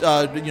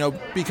to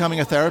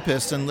becoming a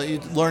therapist and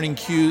learning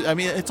cues. I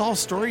mean, it's all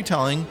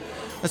storytelling,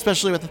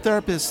 especially with the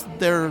therapist.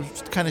 They're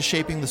kind of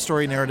shaping the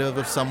story narrative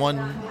of someone.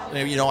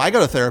 I go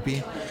to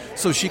therapy,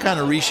 so she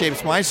kind of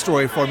reshapes my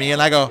story for me,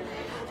 and I go,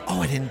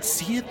 oh, I didn't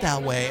see it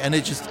that way, and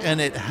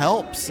it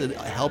helps. It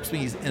helps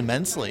me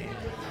immensely.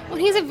 Well,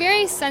 he's a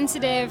very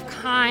sensitive,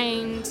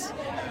 kind,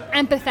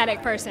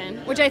 empathetic person,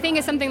 which I think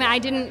is something that I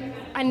didn't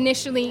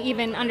initially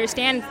even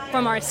understand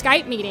from our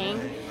Skype meeting.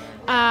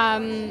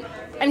 And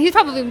he's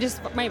probably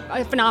just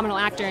a phenomenal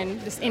actor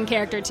and just in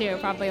character too,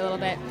 probably a little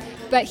bit.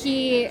 But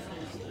he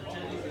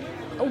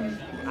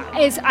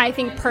is, I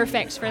think,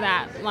 perfect for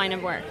that line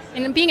of work.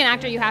 And being an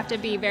actor, you have to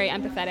be very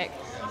empathetic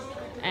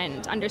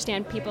and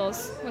understand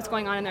what's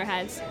going on in their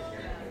heads.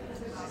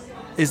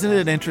 Isn't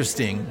it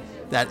interesting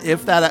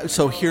that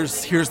so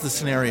here's the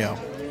scenario.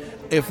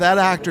 If that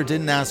actor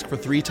didn't ask for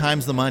 3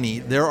 times the money,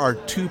 there are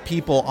 2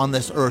 people on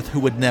this earth who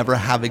would never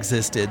have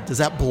existed. Does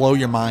that blow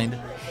your mind?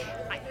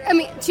 I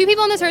mean, 2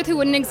 people on this earth who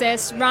wouldn't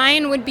exist.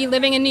 Ryan would be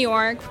living in New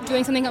York,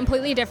 doing something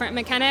completely different.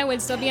 McKenna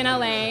would still be in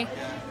LA.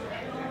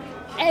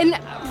 And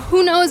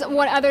who knows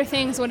what other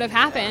things would have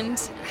happened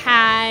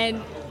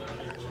had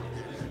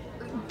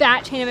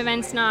that chain of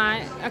events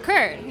not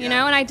occurred,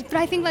 And but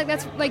I think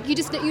that's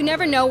you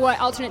never know what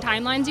alternate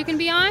timelines you can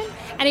be on,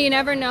 and you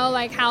never know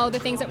how the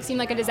things that seem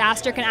like a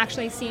disaster can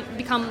actually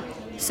become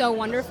so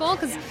wonderful.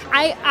 Because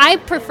I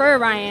prefer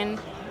Ryan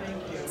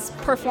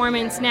Matt's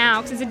performance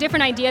now, because it's a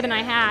different idea than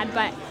I had,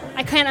 but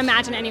I can't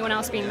imagine anyone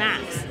else being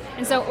Max.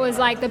 And so it was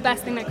like the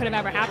best thing that could have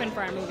ever happened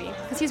for our movie,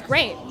 because he's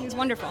great. He's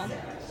wonderful.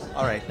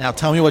 All right, now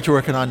tell me what you're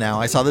working on now.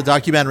 I saw the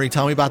documentary.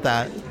 Tell me about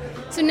that.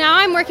 So now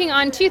I'm working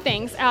on two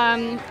things.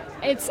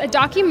 It's a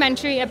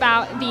documentary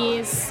about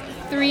these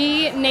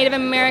 3 Native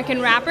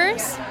American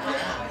rappers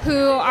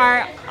who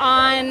are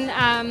on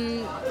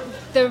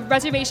the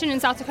reservation in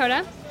South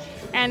Dakota,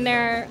 and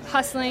they're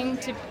hustling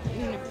to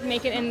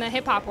make it in the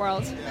hip-hop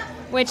world,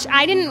 which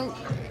I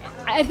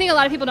think a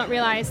lot of people don't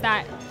realize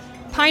that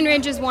Pine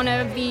Ridge is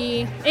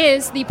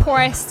the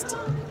poorest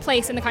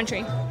place in the country.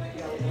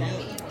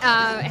 It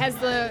has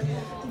the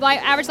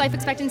average life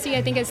expectancy,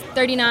 I think, is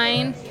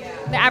 39.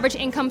 The average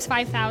income's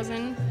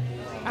 $5,000.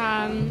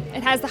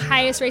 It has the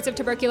highest rates of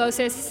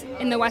tuberculosis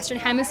in the Western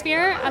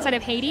Hemisphere outside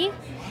of Haiti.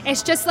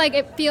 It's just like,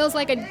 it feels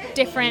like a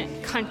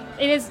different country.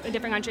 It is a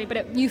different country,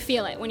 but you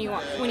feel it when you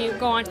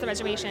go onto the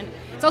reservation.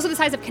 It's also the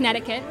size of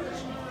Connecticut,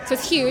 so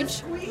it's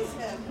huge.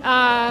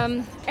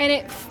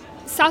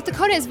 South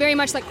Dakota is very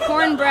much like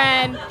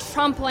cornbread,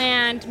 Trump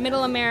land,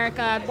 middle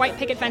America, white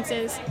picket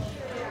fences.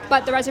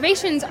 But the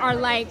reservations are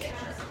like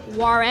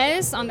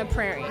Juarez on the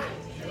prairie.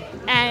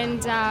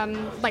 And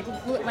like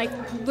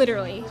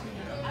literally.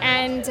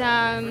 And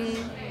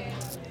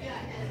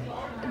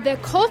the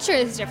culture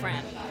is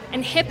different.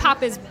 And hip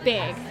hop is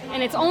big.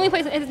 And it's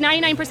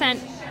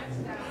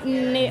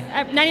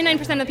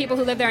 99% of the people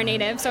who live there are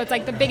native. So it's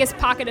like the biggest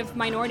pocket of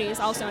minorities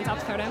also in South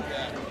Dakota.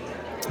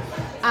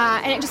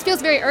 And it just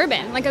feels very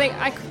urban. Like it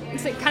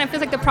kind of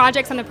feels like the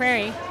projects on the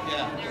prairie.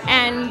 Yeah.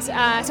 And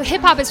so hip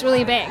hop is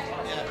really big.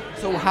 Yeah.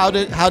 So how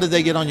did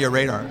they get on your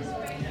radar?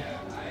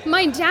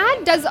 My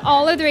dad does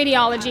all of the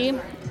radiology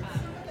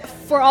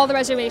for all the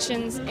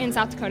reservations in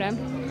South Dakota.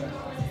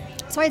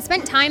 So I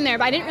spent time there,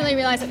 but I didn't really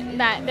realize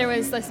that there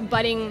was this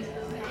budding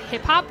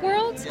hip hop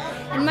world.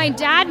 And my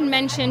dad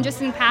mentioned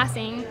just in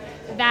passing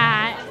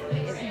that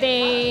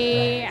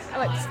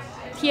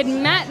he had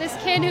met this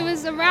kid who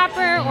was a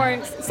rapper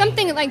or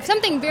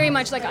something very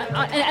much like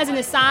as an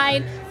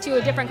aside to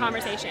a different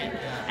conversation.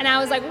 And I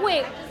was like,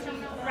 wait,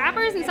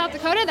 rappers in South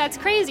Dakota? That's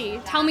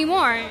crazy. Tell me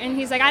more. And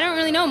he's like, I don't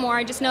really know more.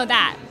 I just know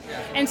that.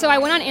 And so I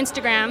went on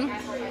Instagram,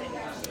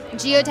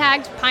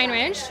 geotagged Pine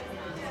Ridge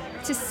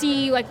to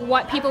see like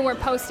what people were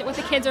posting, what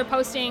the kids were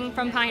posting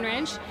from Pine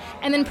Ridge.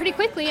 And then pretty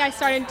quickly I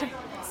started to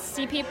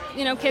see people,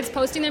 kids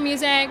posting their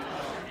music.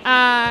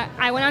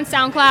 I went on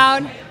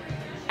SoundCloud.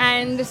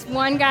 And this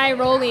one guy,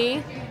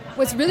 Rolly,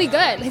 was really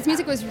good. His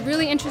music was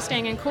really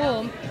interesting and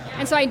cool.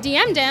 And so I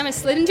DM'd him, I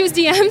slid into his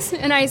DMs,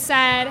 and I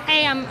said,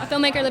 hey, I'm a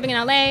filmmaker living in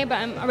LA, but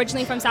I'm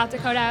originally from South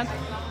Dakota.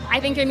 I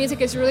think your music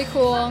is really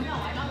cool.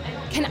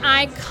 Can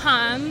I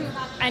come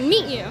and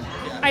meet you?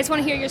 I just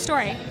want to hear your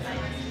story.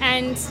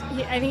 And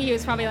I think he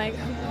was probably like,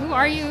 who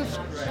are you?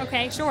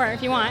 Okay, sure,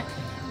 if you want.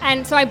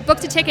 And so I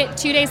booked a ticket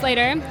 2 days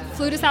later,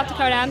 flew to South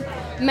Dakota,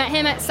 met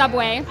him at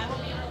Subway,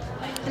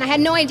 and I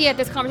had no idea if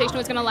this conversation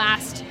was going to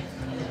last,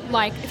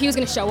 like if he was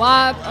going to show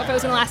up, or if it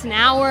was going to last an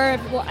hour.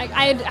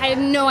 I had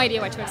no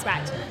idea what to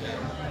expect.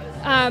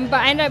 But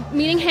I ended up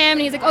meeting him,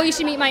 and he's like, oh, you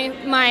should meet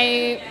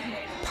my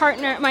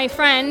partner, my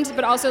friend,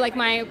 but also like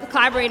my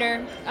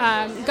collaborator,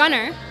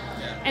 Gunnar.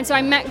 And so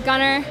I met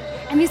Gunnar,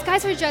 and these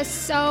guys are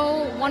just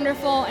so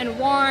wonderful and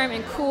warm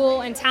and cool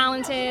and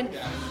talented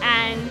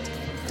and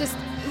just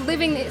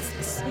living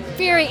these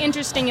very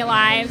interesting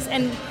lives.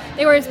 And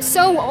they were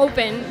so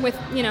open with,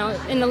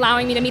 in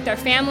allowing me to meet their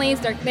families.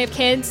 They have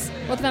kids,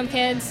 both of them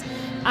kids.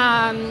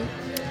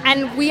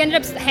 And we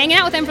ended up hanging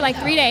out with them for like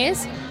 3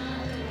 days.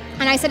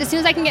 And I said, as soon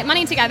as I can get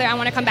money together, I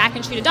want to come back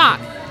and shoot a doc.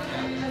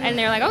 And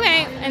they were like,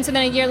 okay. And so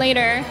then a year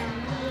later,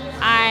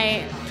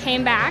 I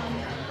came back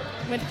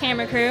with the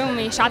camera crew and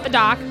we shot the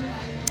doc.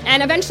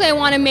 And eventually I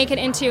want to make it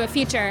into a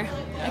feature,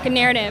 like a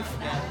narrative.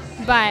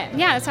 But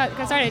yeah, that's how it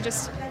got started,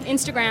 just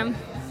Instagram.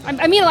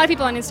 I meet a lot of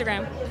people on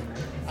Instagram.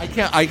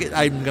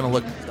 I'm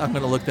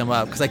gonna look them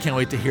up because I can't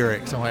wait to hear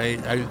it. So I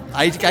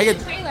get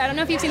the trailer. I don't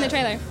know if you've seen the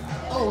trailer.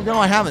 Oh no,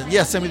 I haven't.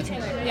 Yes, send me the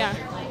trailer. Yeah.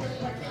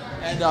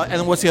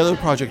 And what's the other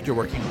project you're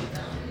working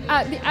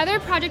on? The other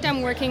project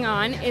I'm working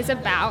on is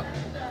about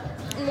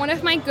one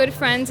of my good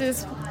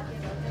friends'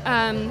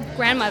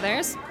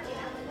 grandmothers.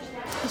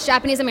 She's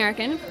Japanese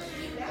American,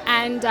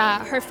 and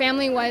her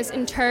family was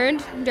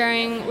interred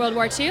during World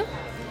War II.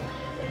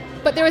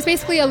 But there was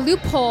basically a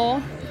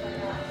loophole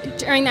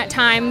during that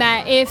time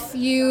that if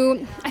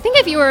you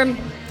were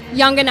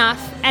young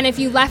enough and if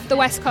you left the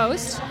West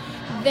Coast,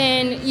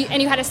 and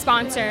you had a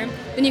sponsor,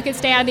 then you could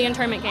stay out of the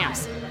internment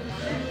camps.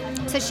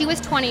 So she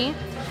was 20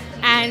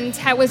 and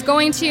was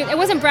going to, it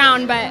wasn't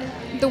Brown, but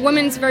the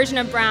women's version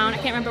of Brown, I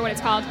can't remember what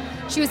it's called.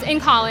 She was in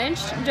college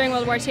during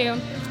World War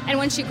II, and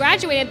when she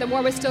graduated, the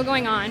war was still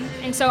going on,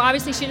 and so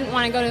obviously she didn't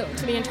want to go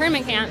to the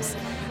internment camps.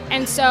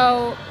 And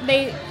so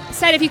they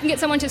said, if you can get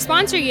someone to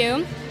sponsor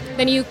you,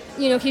 then you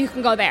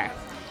can go there.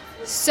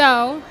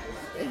 So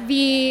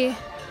the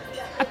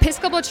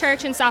Episcopal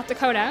Church in South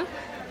Dakota,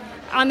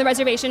 on the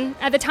reservation,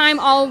 at the time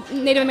all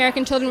Native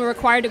American children were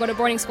required to go to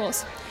boarding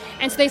schools.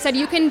 And so they said,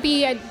 you can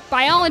be a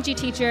biology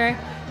teacher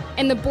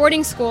in the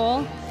boarding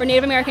school for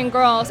Native American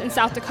girls in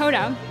South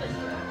Dakota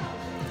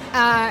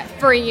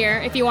for a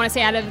year, if you want to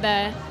say out of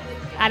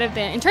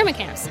the internment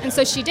camps. And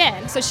so she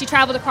did. So she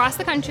traveled across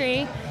the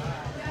country,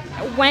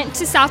 went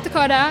to South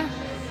Dakota,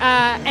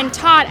 and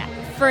taught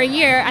for a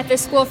year at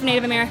this school for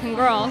Native American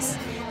girls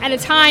at a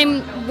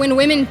time when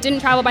women didn't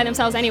travel by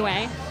themselves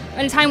anyway,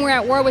 at a time we're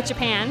at war with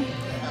Japan.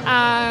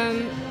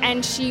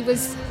 And she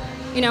was,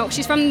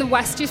 she's from the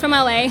West, she's from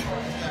LA,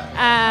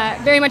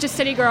 very much a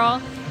city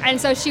girl. And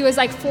so she was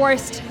like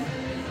forced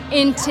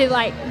into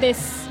like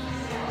this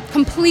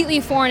completely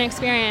foreign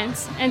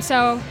experience. And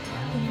so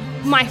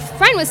my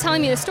friend was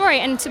telling me the story,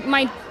 and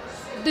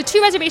the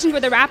two reservations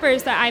where the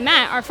rappers that I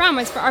met are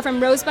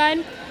from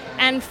Rosebud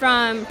and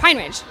from Pine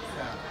Ridge.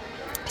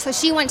 So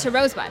she went to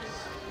Rosebud.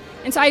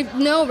 And so I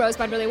know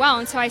Rosebud really well.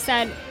 And so I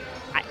said,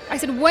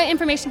 what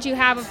information do you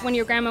have of when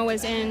your grandma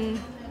was in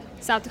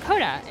South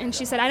Dakota? And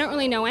she said, I don't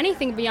really know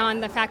anything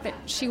beyond the fact that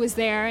she was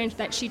there and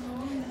that she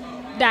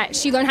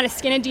learned how to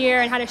skin a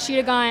deer and how to shoot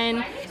a gun,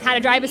 how to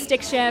drive a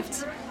stick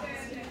shift.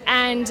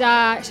 And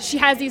she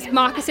has these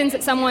moccasins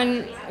that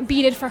someone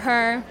beaded for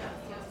her.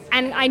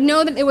 And I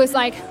know that it was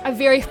like a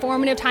very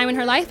formative time in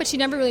her life, but she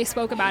never really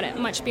spoke about it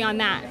much beyond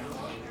that.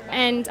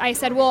 And I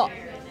said, well,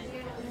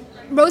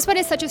 Rosebud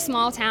is such a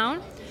small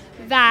town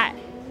and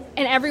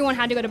everyone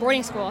had to go to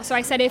boarding school. So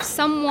I said, if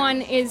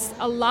someone is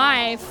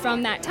alive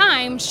from that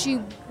time,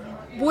 she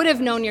would have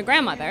known your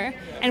grandmother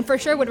and for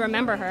sure would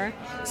remember her.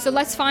 So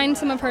let's find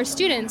some of her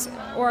students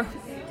or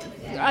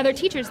other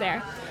teachers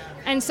there.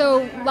 And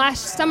so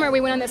last summer we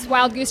went on this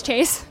wild goose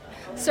chase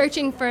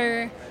searching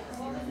for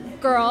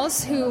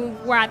girls who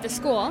were at the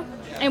school,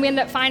 and we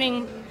ended up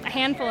finding a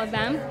handful of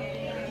them.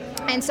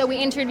 And so we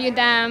interviewed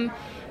them,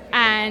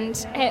 and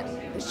it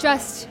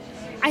just,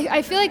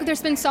 I feel like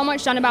there's been so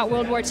much done about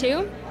World War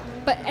II,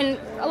 and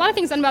a lot of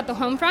things done about the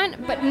home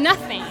front, but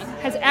nothing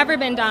has ever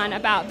been done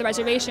about the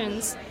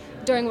reservations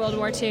during World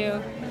War II,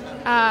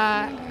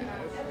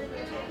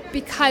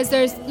 because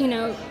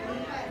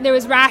there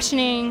was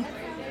rationing,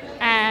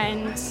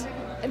 and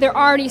they're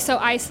already so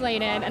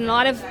isolated, and a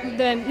lot of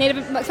the Native,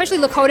 especially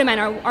Lakota men,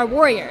 are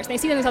warriors. They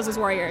see themselves as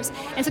warriors.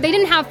 And so they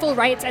didn't have full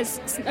rights as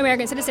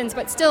American citizens,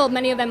 but still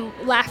many of them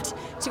left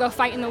to go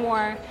fight in the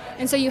war.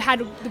 And so you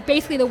had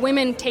basically the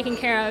women taking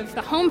care of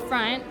the home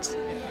front,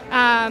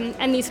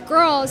 and these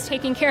girls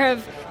taking care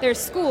of their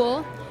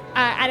school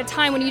at a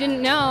time when you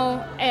didn't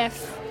know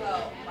if,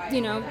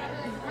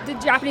 the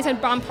Japanese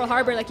had bombed Pearl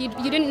Harbor. Like you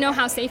didn't know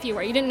how safe you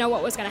were. You didn't know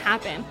what was going to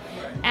happen.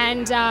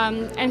 And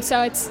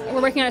so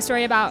we're working on a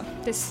story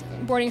about this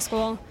boarding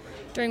school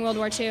during World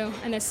War II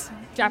and this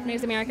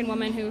Japanese American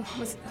woman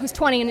who's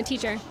 20 and a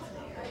teacher.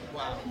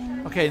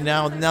 Okay,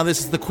 now this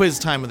is the quiz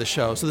time of the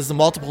show. So this is a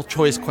multiple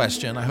choice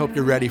question. I hope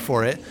you're ready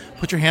for it.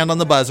 Put your hand on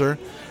the buzzer,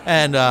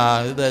 and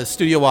the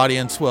studio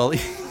audience will.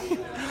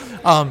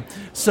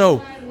 So,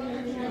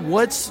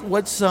 what's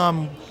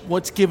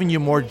giving you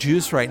more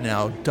juice right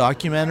now?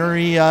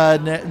 Documentary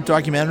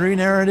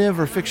narrative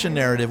or fiction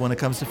narrative when it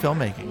comes to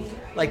filmmaking,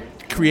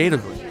 like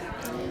creatively?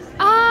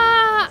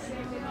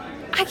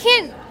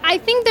 I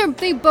think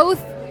they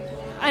both,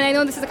 and I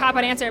know this is a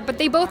cop-out answer, but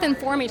they both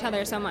inform each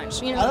other so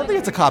much. I don't think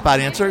it's a cop-out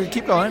answer.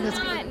 Keep going.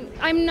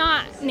 I'm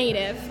not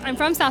Native. I'm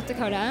from South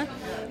Dakota,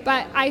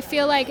 but I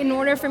feel like in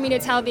order for me to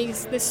tell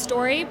this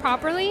story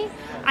properly,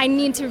 I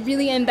need to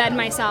really embed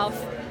myself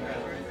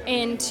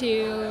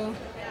into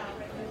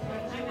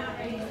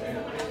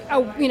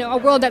a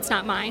world that's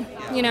not mine,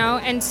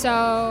 and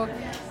so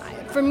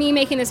for me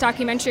making this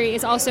documentary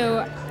is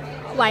also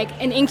like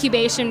an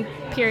incubation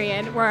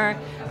period where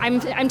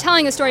I'm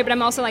telling a story, but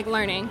I'm also like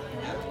learning,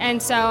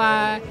 and so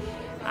I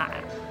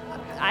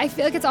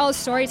feel like it's all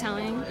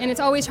storytelling, and it's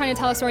always trying to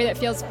tell a story that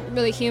feels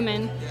really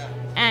human,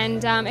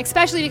 and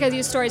especially because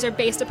these stories are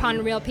based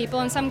upon real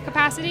people in some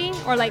capacity,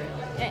 or like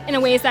in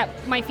a ways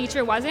that my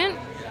feature wasn't,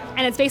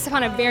 and it's based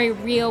upon a very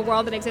real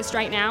world that exists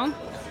right now.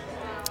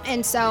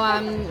 And so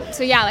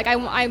yeah, like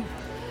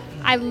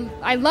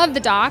I love the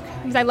doc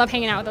because I love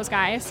hanging out with those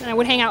guys, and I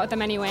would hang out with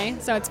them anyway.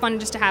 So it's fun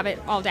just to have it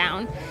all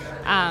down.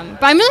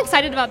 But I'm really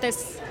excited about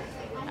this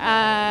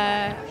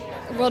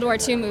World War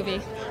II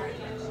movie.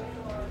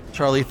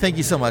 Charlie, thank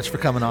you so much for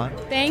coming on.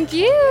 Thank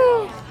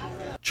you.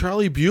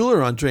 Charlie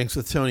Buehler on Drinks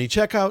with Tony.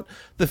 Check out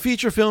the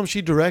feature film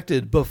she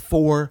directed,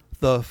 Before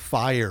the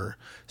Fire,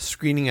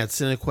 screening at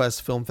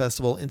Cinequest Film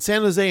Festival in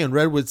San Jose and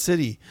Redwood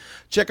City.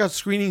 Check out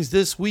screenings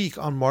this week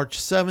on March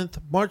 7th,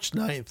 March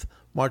 9th,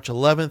 March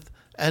 11th,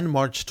 and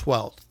March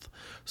 12th.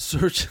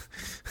 Search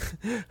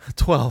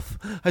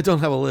 12th. I don't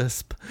have a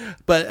lisp.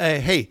 But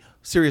hey,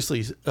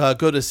 seriously,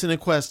 go to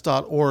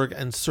cinequest.org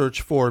and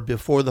search for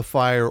Before the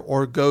Fire,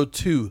 or go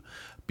to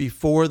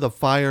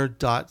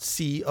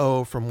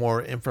beforethefire.co for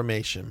more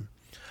information.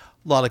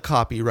 A lot of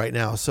copy right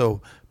now,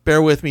 so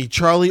bear with me.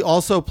 Charlie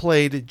also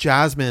played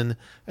Jasmine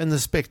in the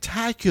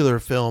spectacular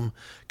film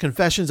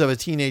Confessions of a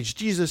Teenage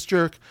Jesus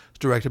Jerk,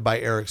 directed by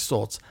Eric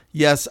Stoltz.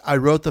 Yes, I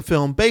wrote the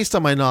film based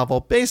on my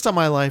novel, based on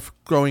my life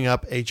growing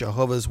up a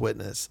Jehovah's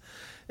Witness.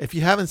 If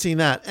you haven't seen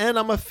that, and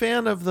I'm a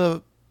fan of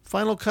the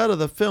final cut of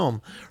the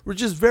film,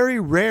 which is very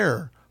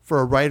rare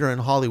for a writer in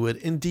Hollywood.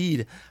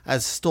 Indeed,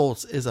 as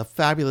Stoltz is a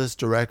fabulous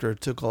director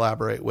to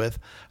collaborate with,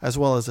 as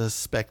well as a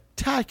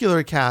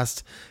spectacular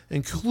cast,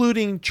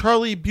 including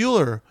Charlie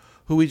Bueller,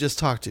 who we just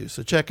talked to.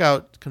 So check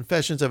out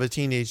Confessions of a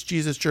Teenage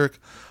Jesus Jerk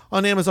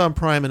on Amazon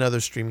Prime and other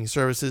streaming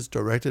services,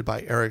 directed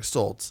by Eric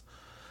Stoltz.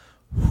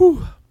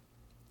 Whew.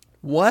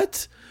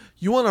 What?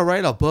 You want to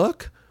write a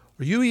book?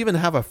 Or you even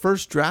have a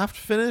first draft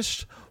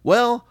finished?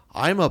 Well,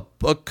 I'm a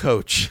book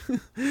coach.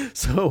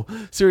 So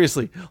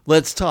seriously,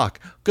 let's talk.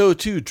 Go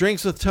to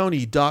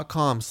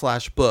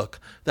drinkswithtony.com/book.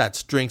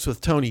 That's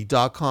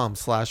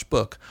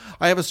drinkswithtony.com/book.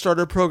 I have a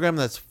starter program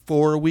that's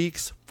 4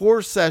 weeks,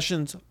 4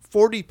 sessions,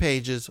 40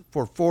 pages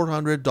for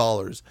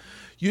 $400.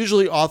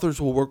 Usually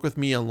authors will work with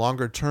me on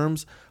longer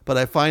terms, but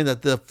I find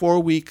that the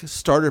 4-week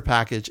starter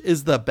package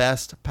is the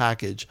best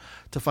package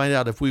to find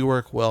out if we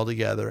work well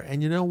together.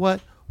 And you know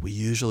what? We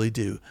usually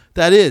do.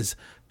 That is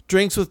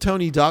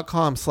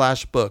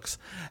drinkswithtony.com/books.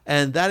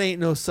 And that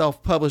ain't no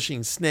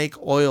self-publishing snake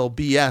oil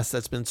BS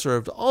that's been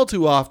served all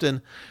too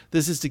often.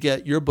 This is to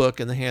get your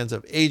book in the hands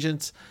of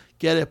agents,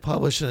 get it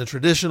published in a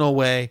traditional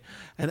way,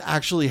 and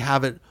actually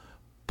have it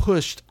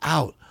pushed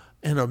out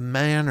in a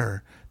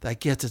manner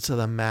that gets it to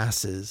the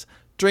masses.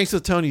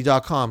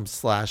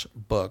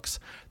 drinkswithtony.com/books.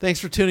 Thanks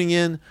for tuning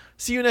in.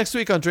 See you next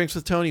week on Drinks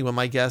with Tony when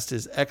my guest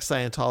is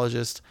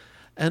ex-Scientologist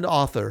and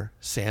author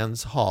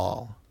Sands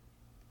Hall.